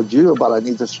 what I told you about I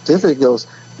need the certificate. He goes,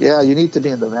 yeah, you need to be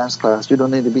in the advanced class. You don't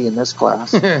need to be in this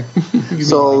class.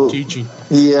 So, teaching.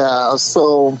 Yeah,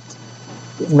 so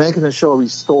making the show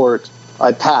restored,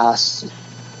 I passed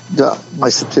my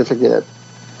certificate.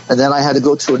 And then I had to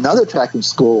go to another tracking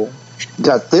school,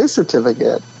 got their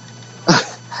certificate.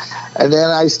 And then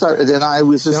I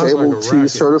was just able to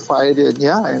certify it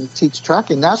and teach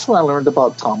tracking. That's when I learned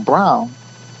about Tom Brown.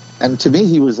 And to me,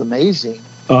 he was amazing.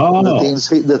 Oh.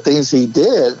 The things he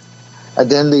did. And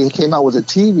then they came out with a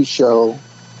TV show,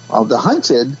 The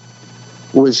Hunted,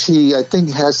 which I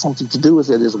think has something to do with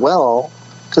it as well,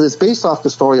 because it's based off the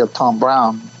story of Tom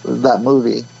Brown, that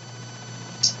movie.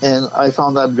 And I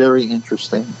found that very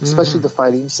interesting, especially the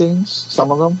fighting scenes,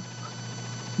 some of them.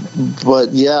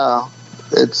 But yeah,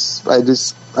 I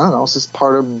don't know, it's just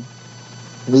part of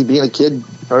me being a kid,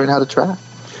 learning how to track.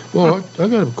 Well, I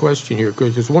got a question here,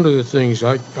 because it's one of the things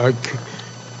I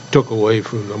took away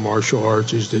from the martial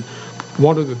arts is that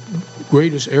one of the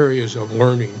greatest areas of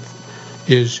learning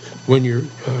is when you're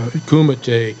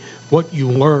kumite, what you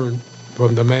learn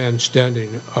from the man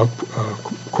standing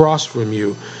across from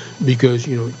you, because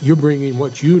you're bringing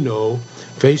what you know,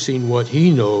 facing what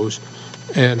he knows,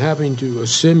 and having to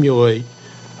assimilate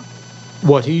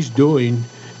what he's doing,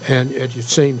 and at the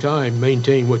same time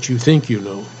maintain what you think you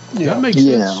know. Yeah. That makes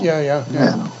sense. Yeah.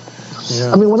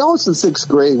 I mean, when I was in 6th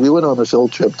grade, we went on a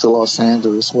field trip to Los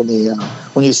Angeles. When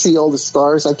you see all the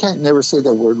stars, I can't never say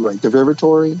that word right.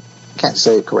 Observatory, can't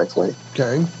say it correctly.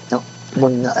 Okay.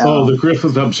 The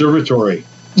Griffith Observatory.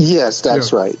 Yes,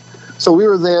 that's right. So we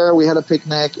were there. We had a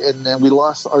picnic, and then we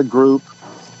lost our group.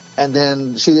 And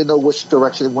then she didn't know which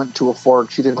direction it went to a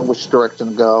fork. She didn't know which direction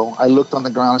to go. I looked on the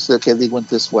ground and said, "Okay, they went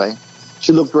this way."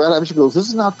 She looked right at me. She goes, "This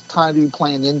is not the time to be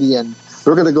playing Indian.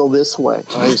 We're going to go this way."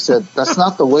 And I said, "That's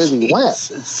not the way we went."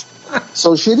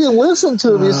 So she didn't listen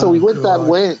to me. So we went that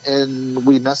way, and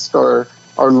we missed our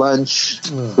lunch.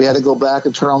 We had to go back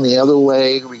and turn on the other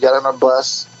way. We got on our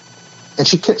bus, and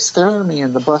she kept staring at me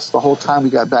in the bus the whole time we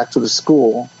got back to the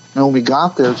school. And when we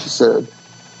got there, she said,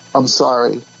 I'm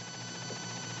sorry.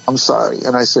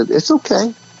 And I said, "It's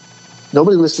okay.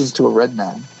 Nobody listens to a red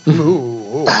man."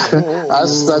 That's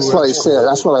what I said.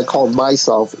 That's what I called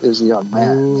myself as a young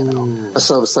man.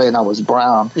 Instead of saying I was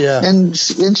brown. Yeah. And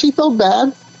she felt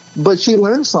bad, but she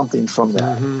learned something from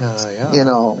that.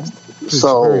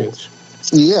 So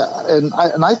and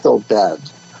I felt bad,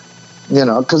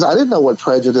 because I didn't know what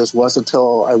prejudice was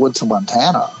until I went to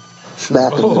Montana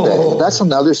back in the day. That's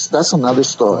another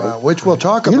story, which we'll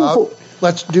talk about.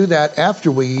 Let's do that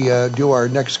after we do our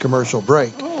next commercial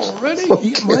break. Oh, already?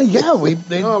 Yeah, we're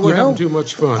having too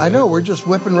much fun. I know, we're just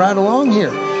whipping right along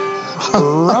here.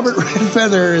 Robert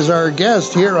Redfeather is our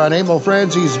guest here on Emil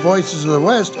Franzi's Voices of the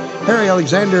West. Harry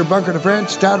Alexander, Bunker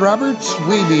DeFrance, Todd Roberts.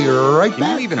 We'll be right back.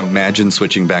 Can you even imagine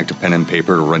switching back to pen and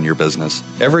paper to run your business?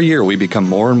 Every year, we become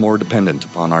more and more dependent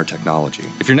upon our technology.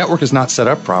 If your network is not set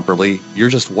up properly, you're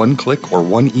just one click or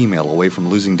one email away from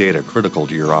losing data critical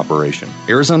to your operation.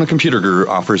 Arizona Computer Guru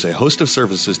offers a host of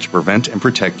services to prevent and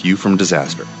protect you from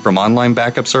disaster. From online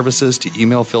backup services to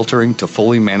email filtering to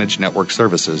fully managed network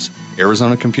services,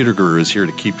 Arizona Computer Guru is here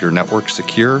to keep your network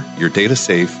secure, your data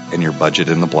safe, and your budget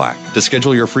in the black. To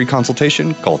schedule your free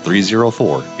consultation, call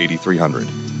 304-8300.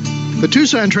 The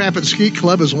Tucson Trap and Skeet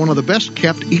Club is one of the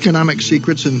best-kept economic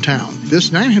secrets in town. This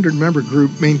 900-member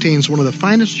group maintains one of the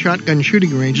finest shotgun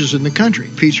shooting ranges in the country,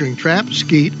 featuring trap,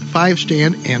 skeet,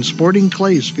 5-stand, and sporting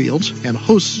clays fields, and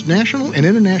hosts national and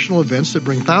international events that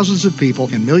bring thousands of people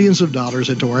and millions of dollars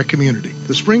into our community.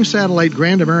 The Spring Satellite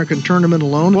Grand American Tournament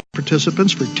alone will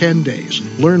participants for 10 days.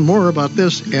 Learn more about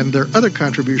this and their other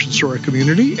contributions to our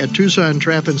community at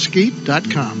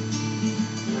TucsonTrapandSkeet.com.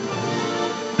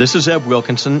 This is Eb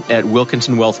Wilkinson at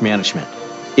Wilkinson Wealth Management.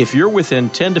 If you're within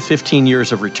 10 to 15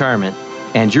 years of retirement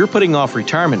and you're putting off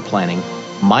retirement planning,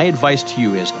 my advice to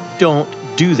you is don't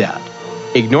do that.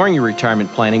 Ignoring your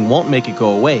retirement planning won't make it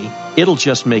go away, it'll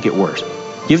just make it worse.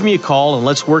 Give me a call and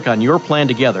let's work on your plan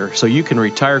together so you can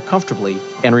retire comfortably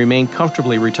and remain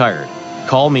comfortably retired.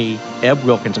 Call me, Eb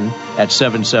Wilkinson, at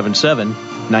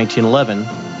 777-1911.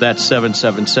 That's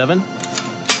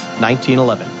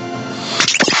 777-1911.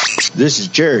 This is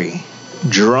Jerry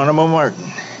Geronimo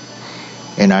Martin,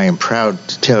 and I am proud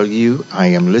to tell you I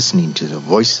am listening to the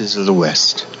Voices of the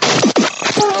West.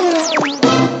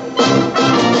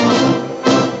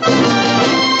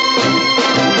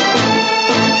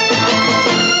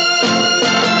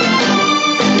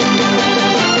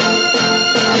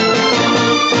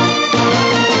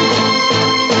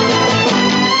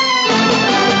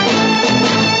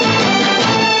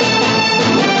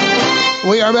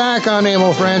 We are back on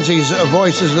Emil Franzi's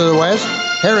Voices of the West.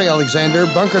 Harry Alexander,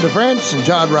 Bunker DeFrance, and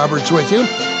Todd Roberts with you.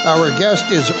 Our guest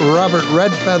is Robert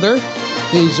Redfeather.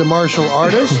 He's a martial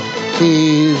artist.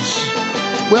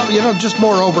 Just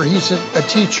moreover, he's a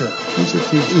teacher. He's a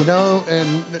teacher.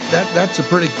 And that's a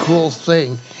pretty cool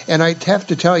thing. And I have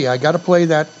to tell you, I got to play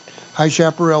that High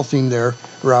Chaparral theme there,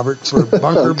 Robert, for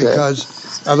Bunker,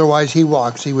 because otherwise he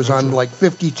walks. He was on like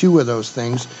 52 of those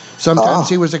things. Sometimes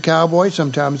he was a cowboy.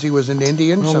 Sometimes he was an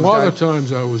Indian. A lot of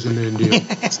times I was an Indian.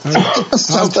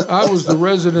 I was the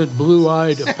resident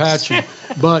blue-eyed Apache.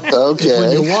 But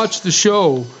when you watch the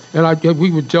show, and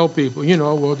we would tell people,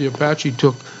 the Apache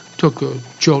took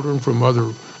children from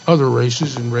other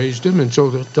races and raised them, and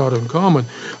so that's not uncommon.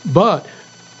 But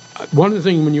one of the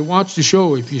things, when you watch the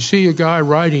show, if you see a guy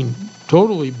riding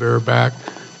totally bareback,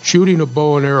 shooting a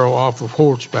bow and arrow off of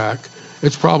horseback,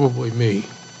 it's probably me.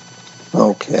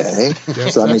 Okay.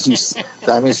 So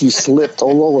that means you slipped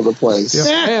all over the place.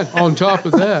 Yeah. And on top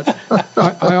of that,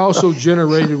 I also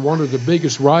generated one of the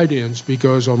biggest ride-ins,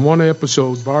 because on one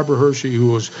episode, Barbara Hershey,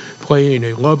 who was playing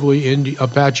a lovely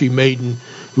Apache maiden,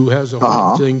 who has a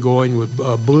whole thing going with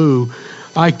blue,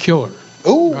 I kill her.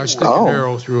 Ooh. I stick an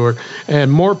arrow through her.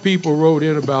 And more people wrote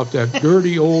in about that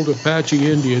dirty old Apache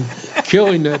Indian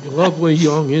killing that lovely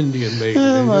young Indian lady.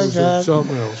 Oh, my God.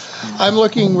 Something else. I'm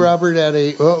looking, Robert, at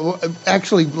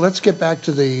actually, let's get back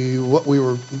to what we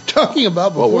were talking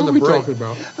about before the break. What were we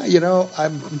talking about? You know,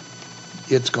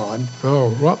 it's gone.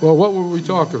 Oh, well, what were we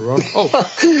talking about? Oh.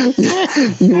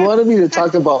 You wanted me to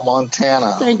talk about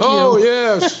Montana. Thank you. Oh,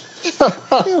 yes.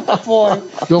 Boy,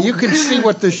 you can see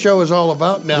what this show is all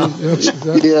about now.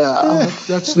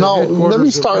 That's let me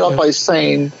start off by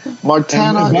saying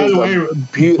Montana by is the way,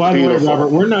 Robert,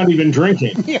 we're not even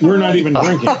drinking. We're not even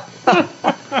drinking.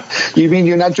 You mean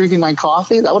you're not drinking my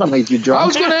coffee? That would have made you drunk. I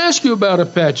was going to ask you about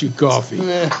Apache coffee.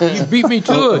 You beat me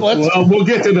to it. Well, we'll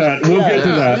get to that. We'll get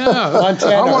to that. Yeah.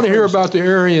 I want to hear about the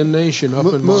Aryan Nation up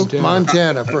in Montana.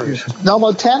 Montana first. No,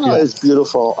 Montana is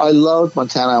beautiful. I loved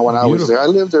Montana when I was there. I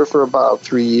lived there for about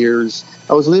 3 years.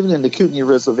 I was living in the Kootenai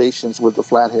reservations with the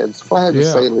Flatheads. Flathead and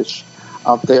Salish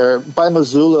out there. By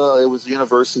Missoula, it was the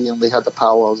university, and they had the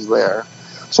powwows there.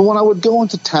 So when I would go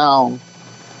into town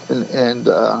and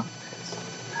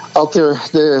out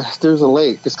there's a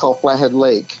lake. It's called Flathead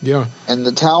Lake. Yeah. And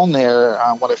the town there,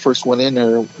 when I first went in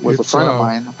there with a friend of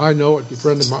mine. I know it. A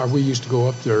friend of mine. We used to go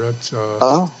up there. That's.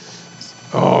 Oh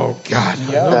God.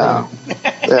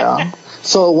 Yeah.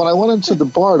 So when I went into the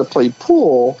bar to play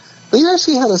pool, they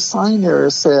actually had a sign there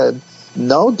that said,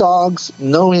 "No dogs,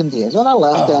 no Indians." And I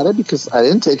laughed at it because I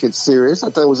didn't take it serious. I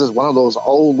thought it was just one of those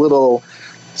old little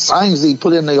signs they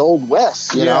put in the old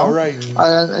West, you know. Right.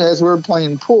 And as we were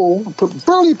playing pool,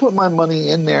 barely put my money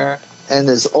in there, and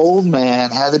this old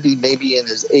man, had to be maybe in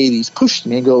his 80s, pushed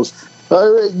me and goes, "All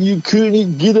right, you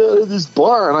couldn't get out of this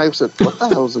bar." And I said, "What the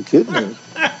hell is a kidney?"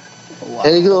 Wow.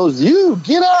 And he goes, "You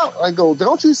get out." I go,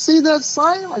 "Don't you see that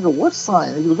sign?" I go, "What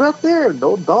sign?" He goes, "Right there,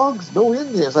 no dogs, no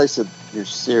Indians." I said, "You're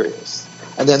serious?"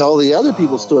 And then all the other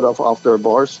people stood up off their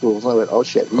bar stools. And I went, "Oh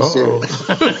shit, he's serious."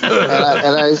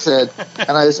 and I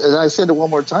said it one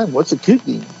more time, "What's a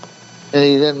kootenai?"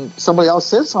 And then somebody else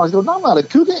said something. I go, "No, I'm not a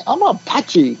kootenai. I'm a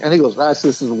Apache." And he goes,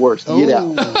 "This is worse. Get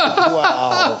out."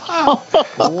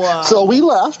 Wow. So we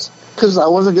left because I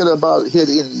wasn't going to hit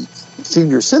any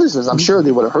senior citizens. I'm sure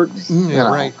they would have hurt me.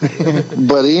 Right.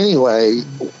 But anyway,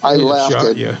 I left.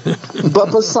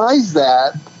 But besides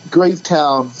that, great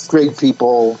town, great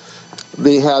people.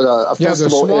 They had a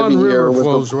festival the Swan every year. River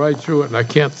flows right through it, and I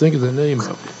can't think of the name of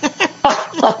it.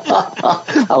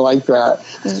 I like that.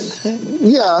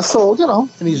 Yeah, so,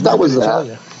 that was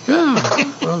that.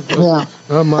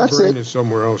 My brain is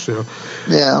somewhere else.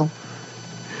 Yeah.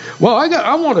 Well,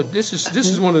 this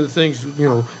is one of the things,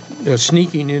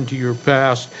 sneaking into your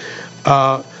past.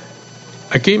 I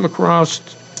came across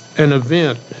an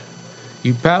event.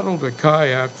 You paddled a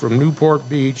kayak from Newport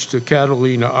Beach to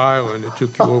Catalina Island. It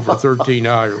took you over 13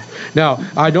 hours. Now,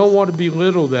 I don't want to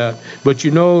belittle that, but you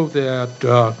know that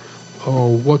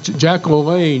Jack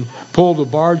LaLanne pulled a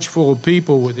barge full of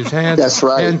people with his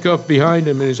handcuffed behind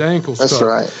him and his ankles stuck. That's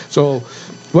right. So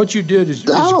what you did is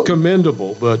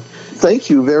commendable. But thank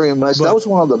you very much. That was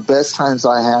one of the best times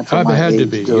I had for my age. Had to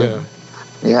be,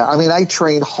 Yeah, I mean, I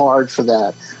trained hard for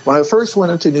that. When I first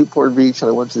went into Newport Beach, I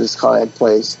went to this kayak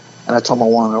place. And I told him I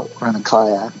wanted to rent a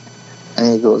kayak.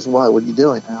 And he goes, "Why? What are you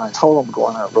doing?" And I told him I'm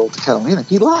going on a road to Catalina.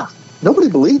 He laughed. Nobody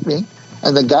believed me.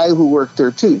 And the guy who worked there,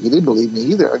 too, he didn't believe me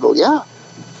either. I go, "Yeah."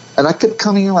 And I kept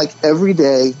coming in like every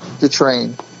day to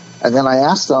train. And then I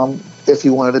asked him if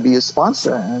he wanted to be a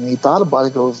sponsor. And he thought about it.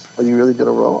 He goes, "Are you really going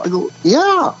to row?" I go,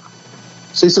 "Yeah."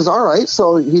 So he says, "All right."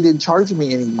 So he didn't charge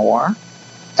me anymore.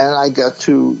 And I got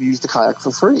to use the kayak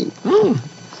for free.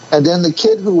 And then the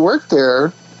kid who worked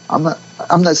there, I'm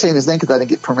not saying his name because I didn't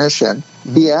get permission.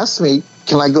 He asked me,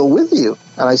 "Can I go with you?"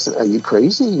 And I said, "Are you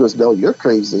crazy?" He goes, "No, you're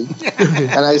crazy."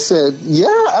 And I said, "Yeah,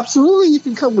 absolutely, you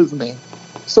can come with me."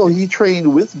 So he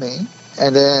trained with me.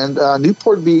 And then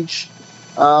Newport Beach,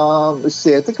 let's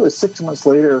see, I think it was 6 months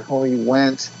later when we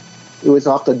went. It was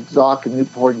off the dock in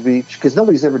Newport Beach because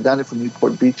nobody's ever done it from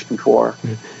Newport Beach before.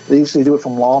 They usually do it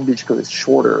from Long Beach because it's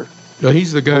shorter. Now,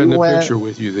 he's the guy in the picture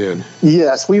with you then.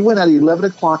 Yes, we went at 11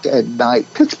 o'clock at night,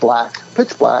 pitch black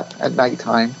at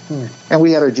nighttime. And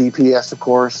we had our GPS, of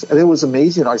course. And it was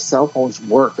amazing. Our cell phones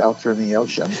worked out there in the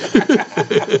ocean.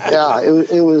 Yeah,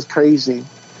 it was crazy.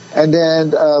 And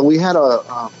then we had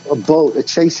a boat, a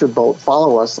chaser boat,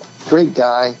 follow us. Great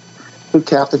guy, good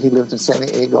captain. He lived in San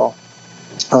Diego.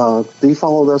 They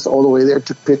followed us all the way there,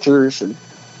 took pictures and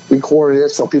recorded it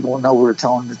so people would know we were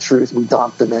telling the truth. We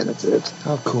documented it.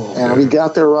 How cool. And we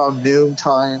got there around noon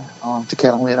time to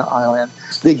Catalina Island.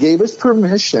 They gave us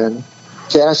permission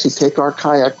to actually take our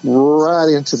kayak right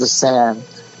into the sand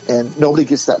and nobody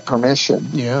gets that permission.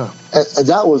 Yeah. And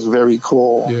that was very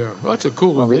cool. Yeah, that's a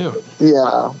cool event.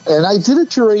 Yeah, and I did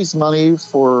it to raise money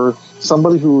for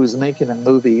somebody who was making a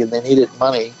movie and they needed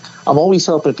money. I'm always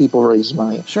helping people raise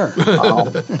money. Sure.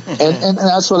 And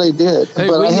that's what I did. Hey,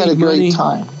 but I had a great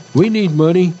time. We need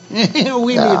money. Need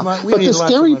money. But the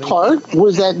scary part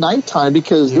was at nighttime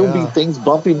because there would be things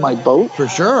bumping my boat. For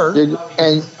sure. And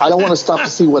I don't want to stop to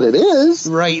see what it is.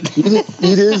 Right. You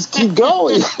just keep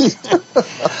going.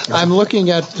 I'm looking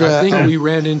at... I think we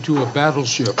ran into a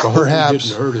battleship. I hope Perhaps. we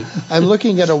didn't hurt it. I'm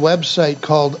looking at a website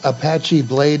called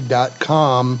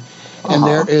ApacheBlade.com, and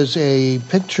there is a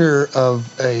picture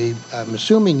of I'm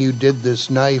assuming you did this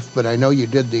knife, but I know you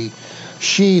did the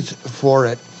sheath for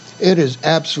it. It is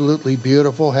absolutely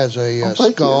beautiful. Has a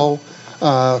skull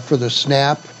for the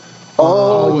snap.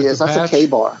 Yes, that's a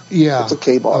K-bar. Yeah. It's a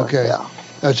K-bar. Okay. Yeah.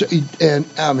 And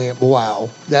I mean, wow,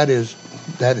 that is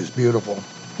beautiful.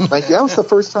 Like, that was the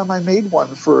first time I made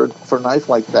one for a knife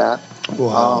like that.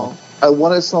 Wow. I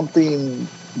wanted something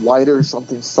wider,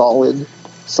 something solid,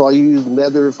 so I used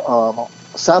leather,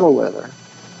 saddle leather.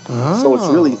 So it's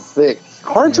really thick,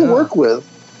 hard to work with,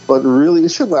 but really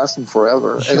it should last them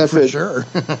forever. And if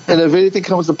anything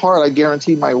comes apart, I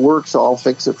guarantee my work, so I'll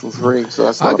fix it for free. So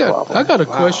that's not a problem. I got a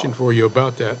question for you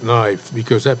about that knife,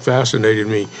 because that fascinated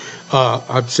me.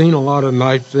 I've seen a lot of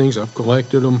knife things. I've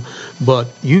collected them, but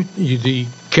the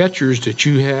catchers that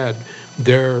you had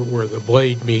there where the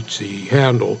blade meets the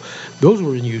handle, those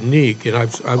were unique. And I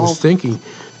was thinking,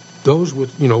 those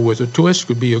with a twist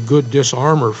could be a good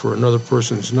disarmor for another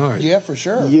person's knife. Yeah, for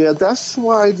sure. Yeah, that's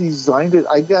why I designed it.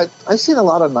 I've seen a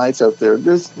lot of knives out there.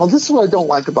 This is what I don't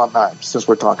like about knives, since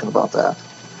we're talking about that.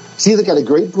 It's either got a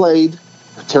great blade,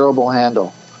 a terrible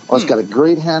handle, or it's got a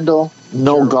great handle,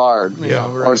 no guard. Yeah,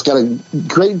 right. Or it's got a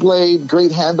great blade,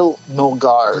 great handle, no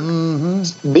guard.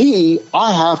 Me,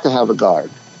 I have to have a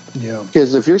guard. Yeah.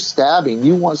 Because if you're stabbing,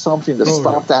 you want something to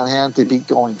stop that hand to be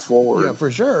going forward. Yeah, for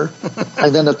sure.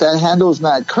 And then if that handle is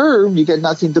not curved, you get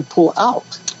nothing to pull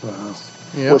out. Wow.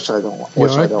 Yeah. Which I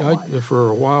don't like. For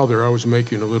a while there, I was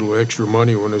making a little extra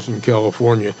money when I was in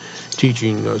California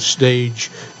teaching stage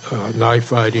knife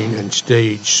fighting and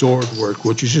stage sword work,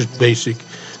 which is just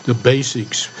the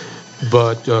basics.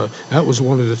 But that was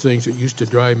one of the things that used to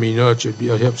drive me nuts. I'd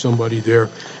have somebody there,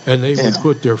 and they would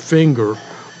put their finger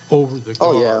over the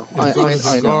guard.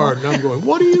 I know. And I'm going,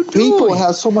 what are you doing? People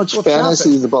have so much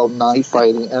fantasies about knife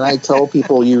fighting, and I tell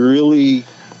people, you really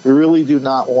do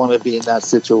not want to be in that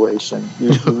situation.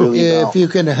 You really don't. If you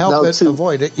can help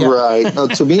avoid it. Yeah. Right. Now,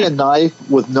 to me, a knife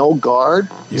with no guard,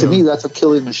 to me, that's a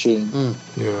killing machine.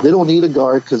 They don't need a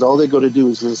guard because all they're going to do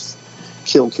is just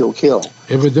kill.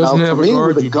 If it doesn't have a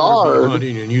guard, you better be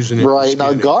hunting and using it. Right.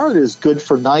 Now, guard is good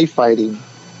for knife fighting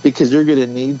because you're going to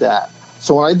need that.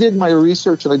 So when I did my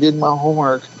research and I did my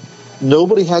homework,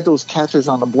 nobody had those catchers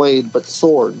on the blade but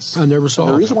swords. I never saw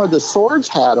the reason why the swords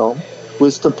had them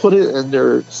was to put it in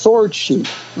their sword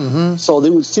sheath. So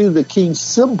they would see the king's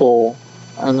symbol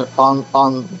on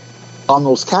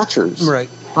those catchers. Right.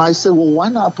 And I said, well, why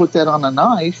not put that on a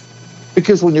knife?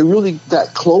 Because when you're really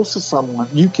that close to someone,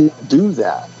 you can do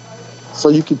that. So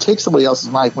you can take somebody else's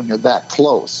knife when you're that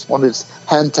close, when it's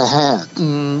hand to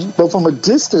hand. But from a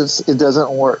distance, it doesn't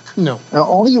work. No. It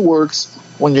only works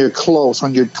when you're close,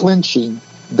 when you're clinching.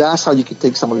 That's how you can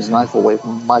take somebody's knife away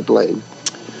from my blade.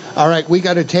 All right, we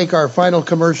got to take our final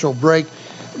commercial break.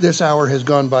 This hour has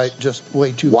gone by just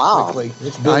way too quickly.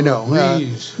 I know.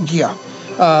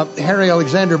 Harry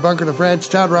Alexander, Bunker de France,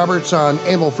 Todd Roberts on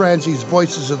Emil Franzi's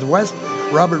Voices of the West.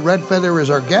 Robert Redfeather is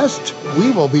our guest.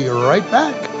 We will be right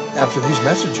back after these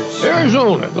messages.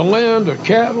 Arizona, the land of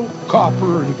cattle,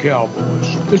 copper, and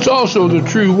cowboys. It's also the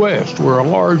true West, where a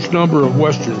large number of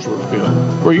Westerns were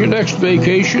filmed. For your next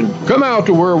vacation, come out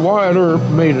to where Wyatt Earp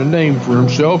made a name for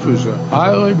himself as a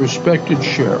highly respected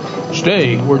sheriff.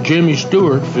 Stay where Jimmy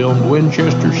Stewart filmed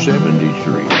Winchester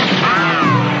 73.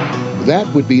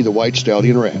 That would be the White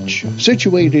Stallion Ranch.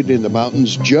 Situated in the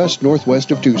mountains just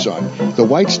northwest of Tucson, the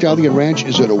White Stallion Ranch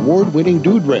is an award-winning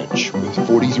dude ranch with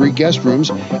 43 guest rooms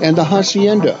and a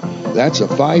hacienda. That's a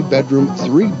 5-bedroom,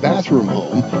 3-bathroom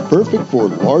home, perfect for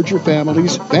larger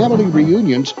families, family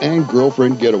reunions, and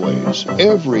girlfriend getaways.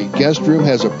 Every guest room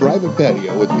has a private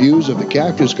patio with views of the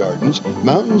cactus gardens,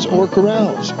 mountains, or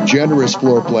corrals. Generous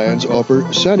floor plans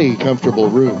offer sunny, comfortable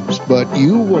rooms, but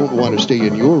you won't want to stay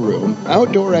in your room.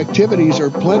 Outdoor activities are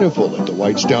plentiful at the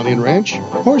White Stallion Ranch.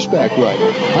 Horseback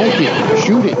riding, hiking,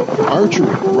 shooting, archery,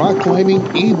 rock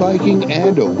climbing, e-biking,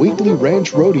 and a weekly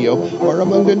ranch rodeo are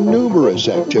among the numerous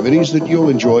activities activities that you'll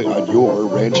enjoy on your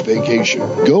ranch vacation.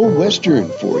 Go Western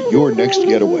for your next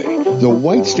getaway. The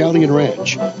White Stallion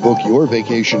Ranch. Book your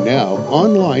vacation now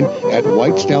online at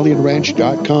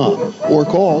whitestallionranch.com or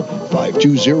call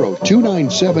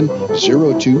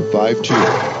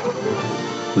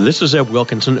 520-297-0252. This is Eb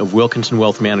Wilkinson of Wilkinson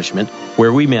Wealth Management,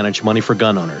 where we manage money for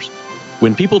gun owners.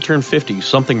 When people turn 50,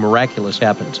 something miraculous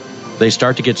happens. They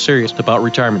start to get serious about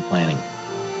retirement planning.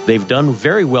 They've done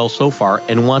very well so far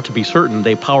and want to be certain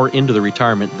they power into the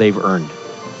retirement they've earned.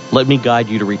 Let me guide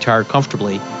you to retire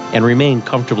comfortably and remain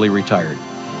comfortably retired.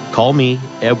 Call me,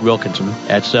 Eb Wilkinson,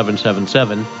 at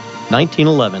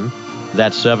 777-1911.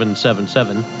 That's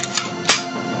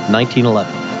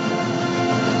 777-1911.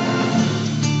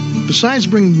 Besides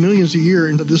bringing millions a year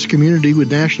into this community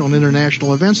with national and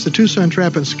international events, the Tucson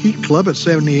Trap and Skeet Club at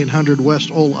 7800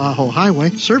 West Old Ajo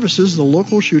Highway services the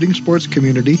local shooting sports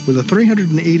community with a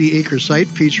 380-acre site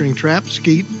featuring trap,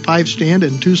 skeet, 5-stand,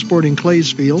 and 2 sporting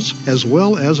clays fields, as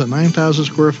well as a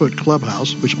 9,000-square-foot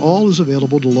clubhouse, which all is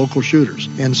available to local shooters,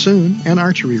 and soon an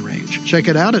archery range. Check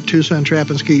it out at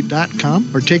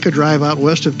TucsonTrapandSkeet.com or take a drive out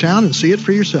west of town and see it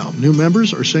for yourself. New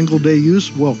members or single-day use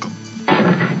welcome.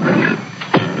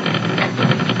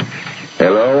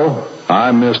 Hello,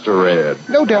 I'm Mr. Red.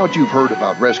 No doubt you've heard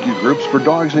about rescue groups for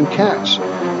dogs and cats.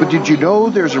 But did you know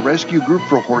there's a rescue group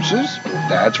for horses?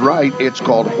 That's right, it's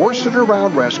called Horse It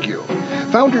Around Rescue.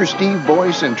 Founders Steve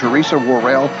Boyce and Teresa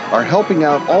Worrell are helping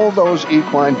out all those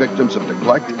equine victims of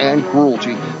neglect and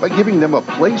cruelty by giving them a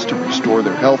place to restore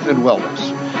their health and wellness.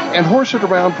 And Horse It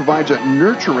Around provides a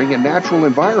nurturing and natural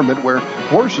environment where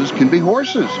horses can be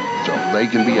horses, so they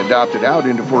can be adopted out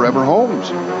into forever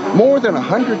homes. More than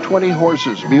 120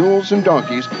 horses, mules, and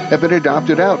donkeys have been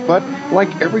adopted out, but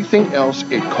like everything else,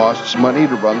 it costs money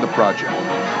to run the project.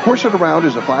 Horse It Around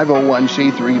is a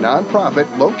 501c3 nonprofit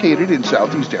located in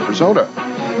southeast Arizona.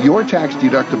 Your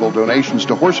tax-deductible donations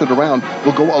to Horse It Around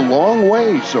will go a long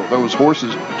way so those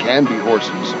horses can be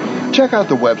horses. Check out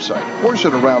the website,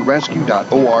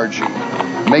 horseitaroundrescue.org.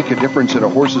 Make a difference in a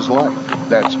horse's life.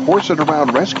 That's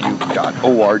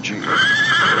horseitaroundrescue.org.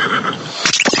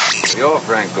 You're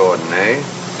Frank Gordon, eh?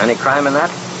 Any crime in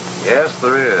that? Yes,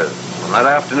 there is. When that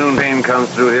afternoon train comes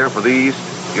through here for the east,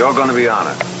 you're going to be on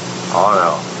it. Oh,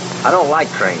 no. I don't like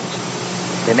trains.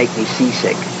 They make me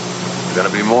seasick. You're going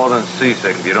to be more than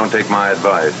seasick if you don't take my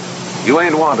advice. You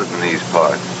ain't wanted in these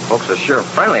parts. Folks are sure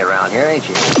friendly around here, ain't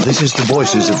you? This is the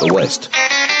Voices of the West.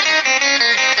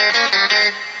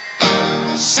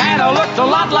 Santa looked a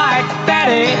lot like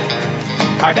Daddy.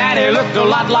 Our Daddy looked a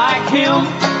lot like him.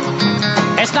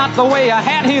 It's not the way I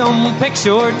had him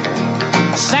pictured.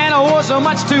 Santa was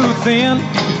much too thin.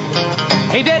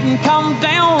 He didn't come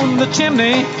down the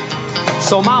chimney,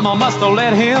 so Mama must have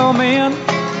let him in.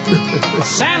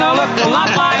 Santa looked a lot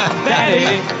like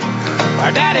Daddy.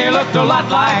 Our Daddy looked a lot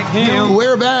like him.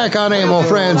 We're back on A.M.O.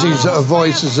 Franzi's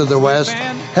Voices of the West.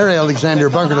 Harry Alexander,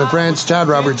 Bunker to France, Todd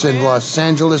Roberts in Los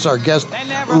Angeles, our guest,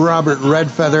 Robert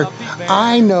Redfeather.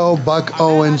 I know Buck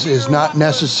Owens is not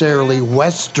necessarily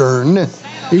Western.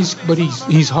 He's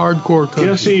hardcore country.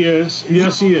 Yes, he is.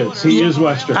 Yes, he is. He is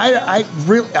Western. I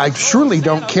surely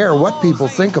don't care what people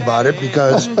think about it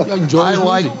because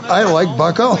I like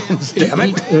Buck Owens. Damn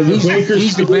it!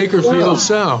 He's the Bakersfield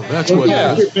Sound. That's what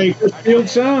it is. Bakersfield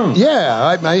Sound.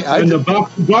 Yeah, and the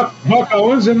Buck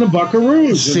Owens and the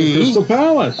Buckaroos. See, in the Crystal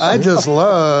Palace. I just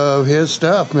love his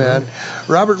stuff, man.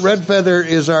 Robert Redfeather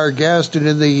is our guest, and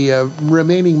in the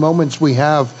remaining moments we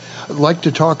have, I'd like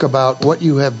to talk about what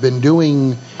you have been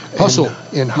doing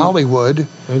in Hollywood.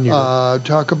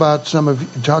 Talk about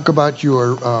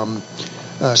your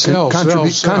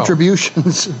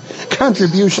contributions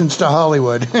to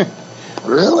Hollywood.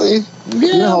 Really?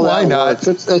 Yeah, why not?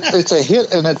 It's a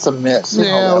hit and it's a miss.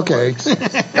 Yeah, okay.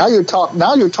 Now you're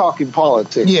talking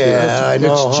politics. Yeah, I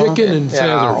know. It's chicken and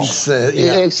feathers.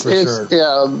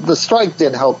 The strike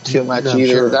didn't help too much either.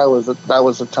 Sure. That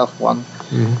was a tough one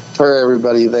for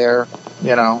everybody there,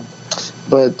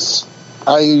 But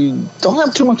I don't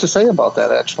have too much to say about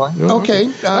that, actually. Okay.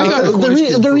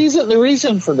 The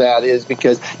reason for that is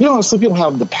because, some people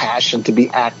have the passion to be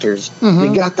actors. They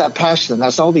got that passion.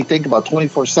 That's all they think about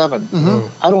 24/7.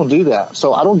 I don't do that.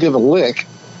 So I don't give a lick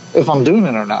if I'm doing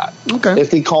it or not. Okay. If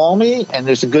they call me and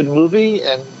there's a good movie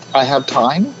and I have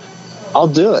time, I'll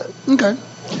do it. Okay.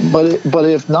 But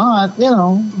if not,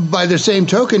 By the same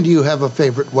token, do you have a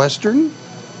favorite Western?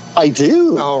 I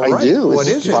do. All right. I do. What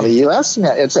is it? Funny you asked me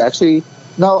that. It's actually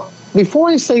now. Before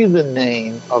I say the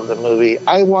name of the movie,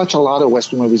 I watch a lot of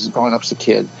Western movies growing up as a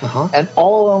kid, and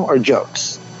all of them are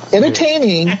jokes,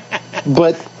 entertaining,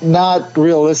 but not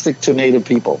realistic to Native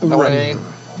people. You know what I mean?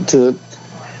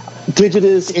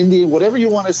 indigenous, Indian, whatever you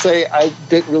want to say. I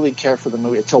didn't really care for the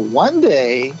movie until one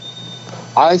day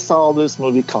I saw this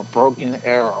movie called Broken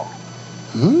Arrow.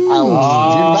 I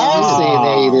was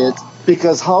fascinated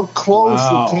because how close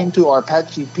it came to our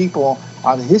Apache people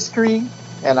on history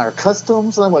and our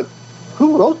customs. And I'm like,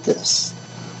 who wrote this?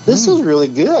 This is really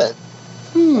good.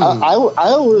 I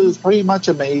was pretty much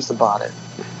amazed about it.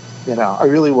 I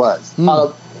really was. Out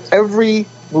of every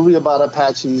movie about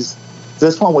Apaches,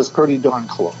 this one was pretty darn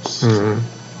close.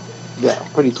 Yeah,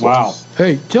 pretty close. Wow.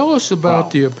 Hey, tell us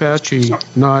about the Apache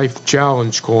Knife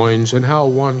Challenge coins and how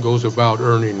one goes about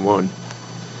earning one.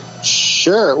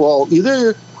 Sure. Well,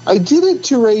 I did it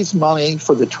to raise money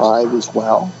for the tribe as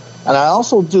well, and I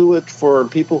also do it for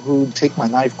people who take my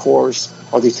knife course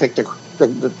or they take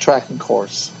the tracking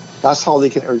course. That's how they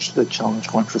can earn the challenge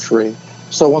coin for free.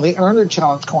 So when they earn their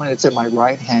challenge coin, it's in my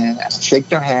right hand, and I shake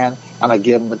their hand, and I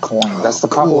give them the coin. That's the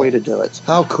proper way to do it.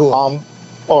 How cool.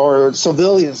 Or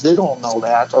civilians, they don't know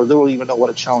that, or they don't even know what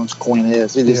a challenge coin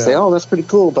is. They just say, oh, that's pretty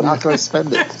cool, but how can I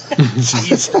spend it?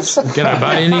 Can I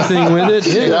buy anything with it?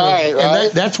 Yeah. Right.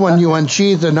 And that's when you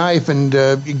unsheath the knife and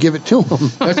you give it to them.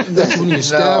 That's when you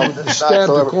stab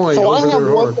the coin. So I have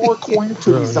one more coin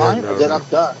to design, and then I'm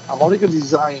done. I'm only going to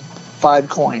design 5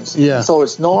 coins. Yeah. So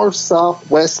it's north, south,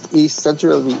 west, east, center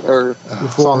of the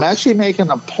earth. So I'm actually making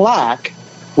a plaque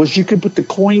which you can put the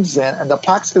coins in, and the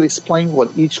plaque's going to explain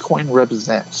what each coin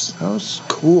represents. That's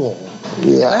cool.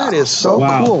 Yeah. That is so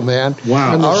cool, man.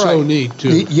 Wow. And they're so neat,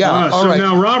 too. Yeah. So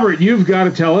now, Robert, you've got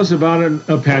to tell us about an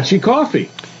Apache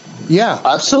coffee. Yeah.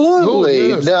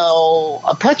 Absolutely. Oh, yes. Now,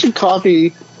 Apache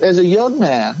coffee, as a young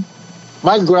man,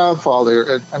 my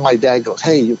grandfather and my dad goes,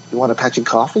 hey, you want Apache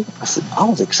coffee? I said, I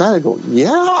was excited. I go,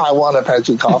 yeah, I want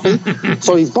Apache coffee.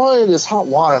 So he's boiling this hot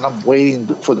water, and I'm waiting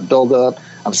for the build-up.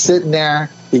 I'm sitting there.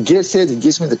 He gets it. He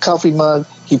gives me the coffee mug.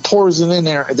 He pours it in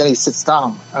there, and then he sits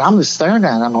down. And I'm just staring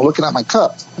at him. I'm looking at my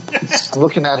cup. I'm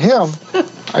looking at him.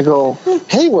 I go,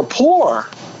 hey, we're poor.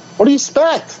 What do you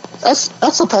expect?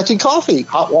 That's Apache coffee,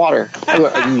 hot water. I go,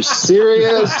 are you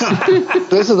serious?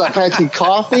 This is Apache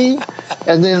coffee?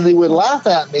 And then they would laugh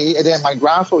at me, and then my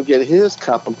grandfather would get his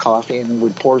cup of coffee and he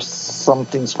would pour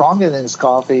something stronger in his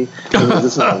coffee. This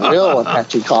is a real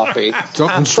Apache coffee. So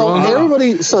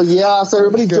everybody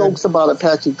jokes about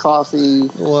Apache coffee.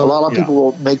 A lot of people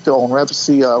will make their own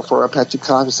recipe for Apache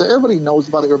coffee. So everybody knows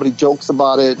about it. Everybody jokes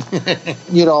about it.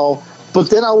 But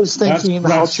then I was thinking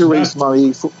how to raise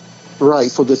money for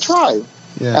the tribe.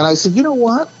 Yeah. And I said, you know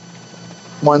what?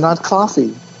 Why not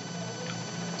coffee?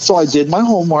 So I did my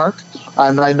homework,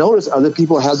 and I noticed other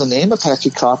people have the name Apache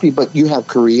coffee, but you have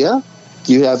Korea,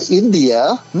 you have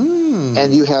India,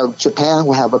 and you have Japan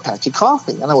who have Apache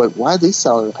coffee. And I went, why are they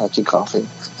selling Apache coffee?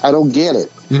 I don't get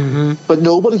it. Mm-hmm. But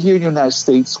nobody here in the United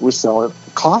States was selling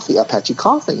coffee, Apache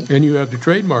coffee. And you have the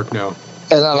trademark now.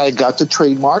 And then I got the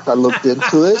trademark. I looked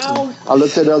into it. And I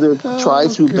looked at other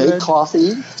tribes who make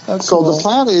coffee. So the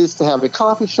plan is to have a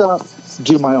coffee shop,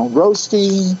 do my own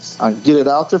roasting, get it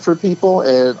out there for people.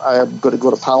 And I'm going to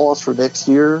go to Powell's for next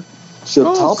year to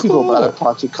tell people about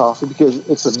Apache coffee, because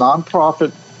it's a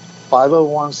nonprofit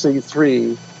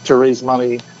 501c3 to raise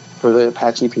money for the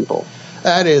Apache people.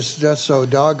 That's so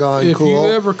doggone cool. If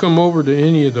you ever come over to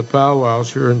any of the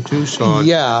powwows here in Tucson,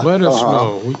 let us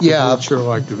know. We'd sure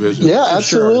like to visit. Yeah,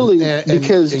 absolutely. Sure.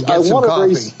 Because I want to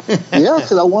raise,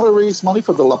 because I want to raise money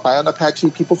for the Lapan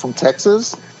Apache people from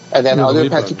Texas, and then other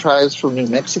Apache tribes from New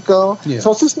Mexico. Yeah.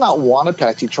 So it's just not one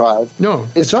Apache tribe. No,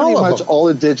 it's pretty much all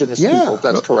indigenous people.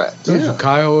 That's correct. There's the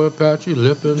Kiowa Apache,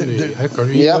 Lipan, the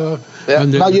Hekarita. Yeah.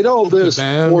 Now, there's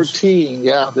 14.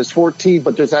 Yeah, there's 14,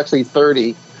 but there's actually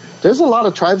 30. There's a lot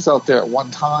of tribes out there at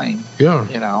one time.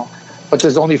 Yeah. But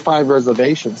there's only 5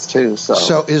 reservations too.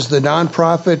 So is the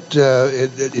nonprofit?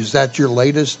 Is that your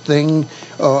latest thing,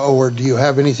 or do you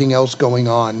have anything else going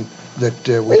on that?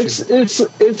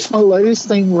 It's my latest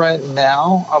thing right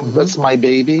now. That's my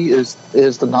baby. Is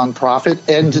the nonprofit,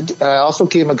 and I also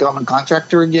became a government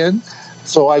contractor again.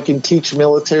 So I can teach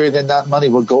military, then that money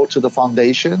will go to the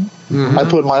foundation. I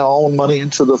put my own money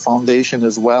into the foundation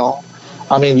as well.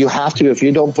 I mean, you have to. If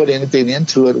you don't put anything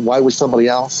into it, why would somebody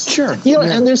else? Sure.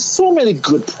 And there's so many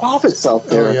good prophets out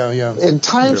there. And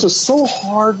times are so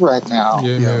hard right now.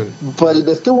 But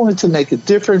if they wanted to make a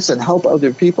difference and help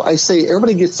other people, I say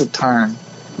everybody gets a turn.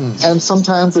 And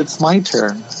sometimes it's my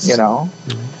turn,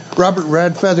 Robert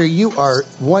Redfeather, you are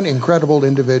one incredible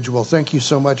individual. Thank you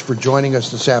so much for joining us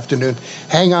this afternoon.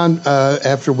 Hang on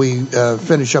after we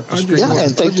finish up the stream. Yeah,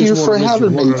 and thank you for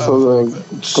having me for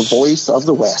the Voice of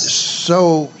the West.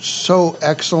 So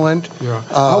excellent. Yeah,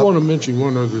 I want to mention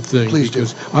one other thing. Please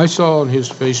because I saw on his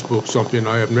Facebook something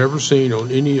I have never seen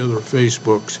on any other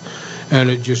Facebooks. and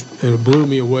it blew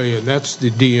me away. And that's the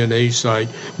DNA site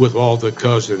with all the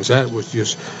cousins. That was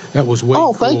way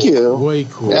cool. Thank you. Way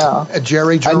cool. Yeah.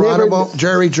 Jerry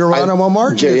Geronimo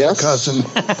Martin's yes. cousin.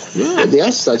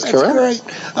 Yes, that's correct. Great.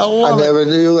 I never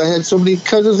knew I had so many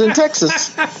cousins in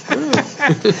Texas.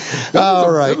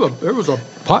 All right. There was a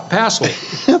passel.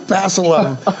 Passel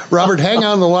of them. Robert, hang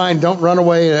on the line. Don't run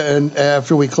away and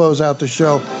after we close out the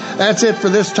show. That's it for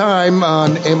this time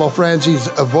on Emil Franzi's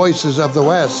Voices of the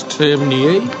West.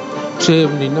 78,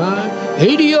 79,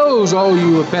 80-O's, all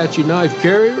you Apache knife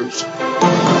carriers.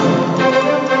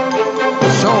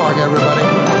 So long, everybody.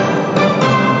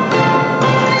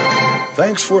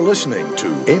 Thanks for listening to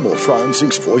Emil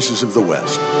Franzi's Voices of the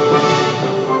West.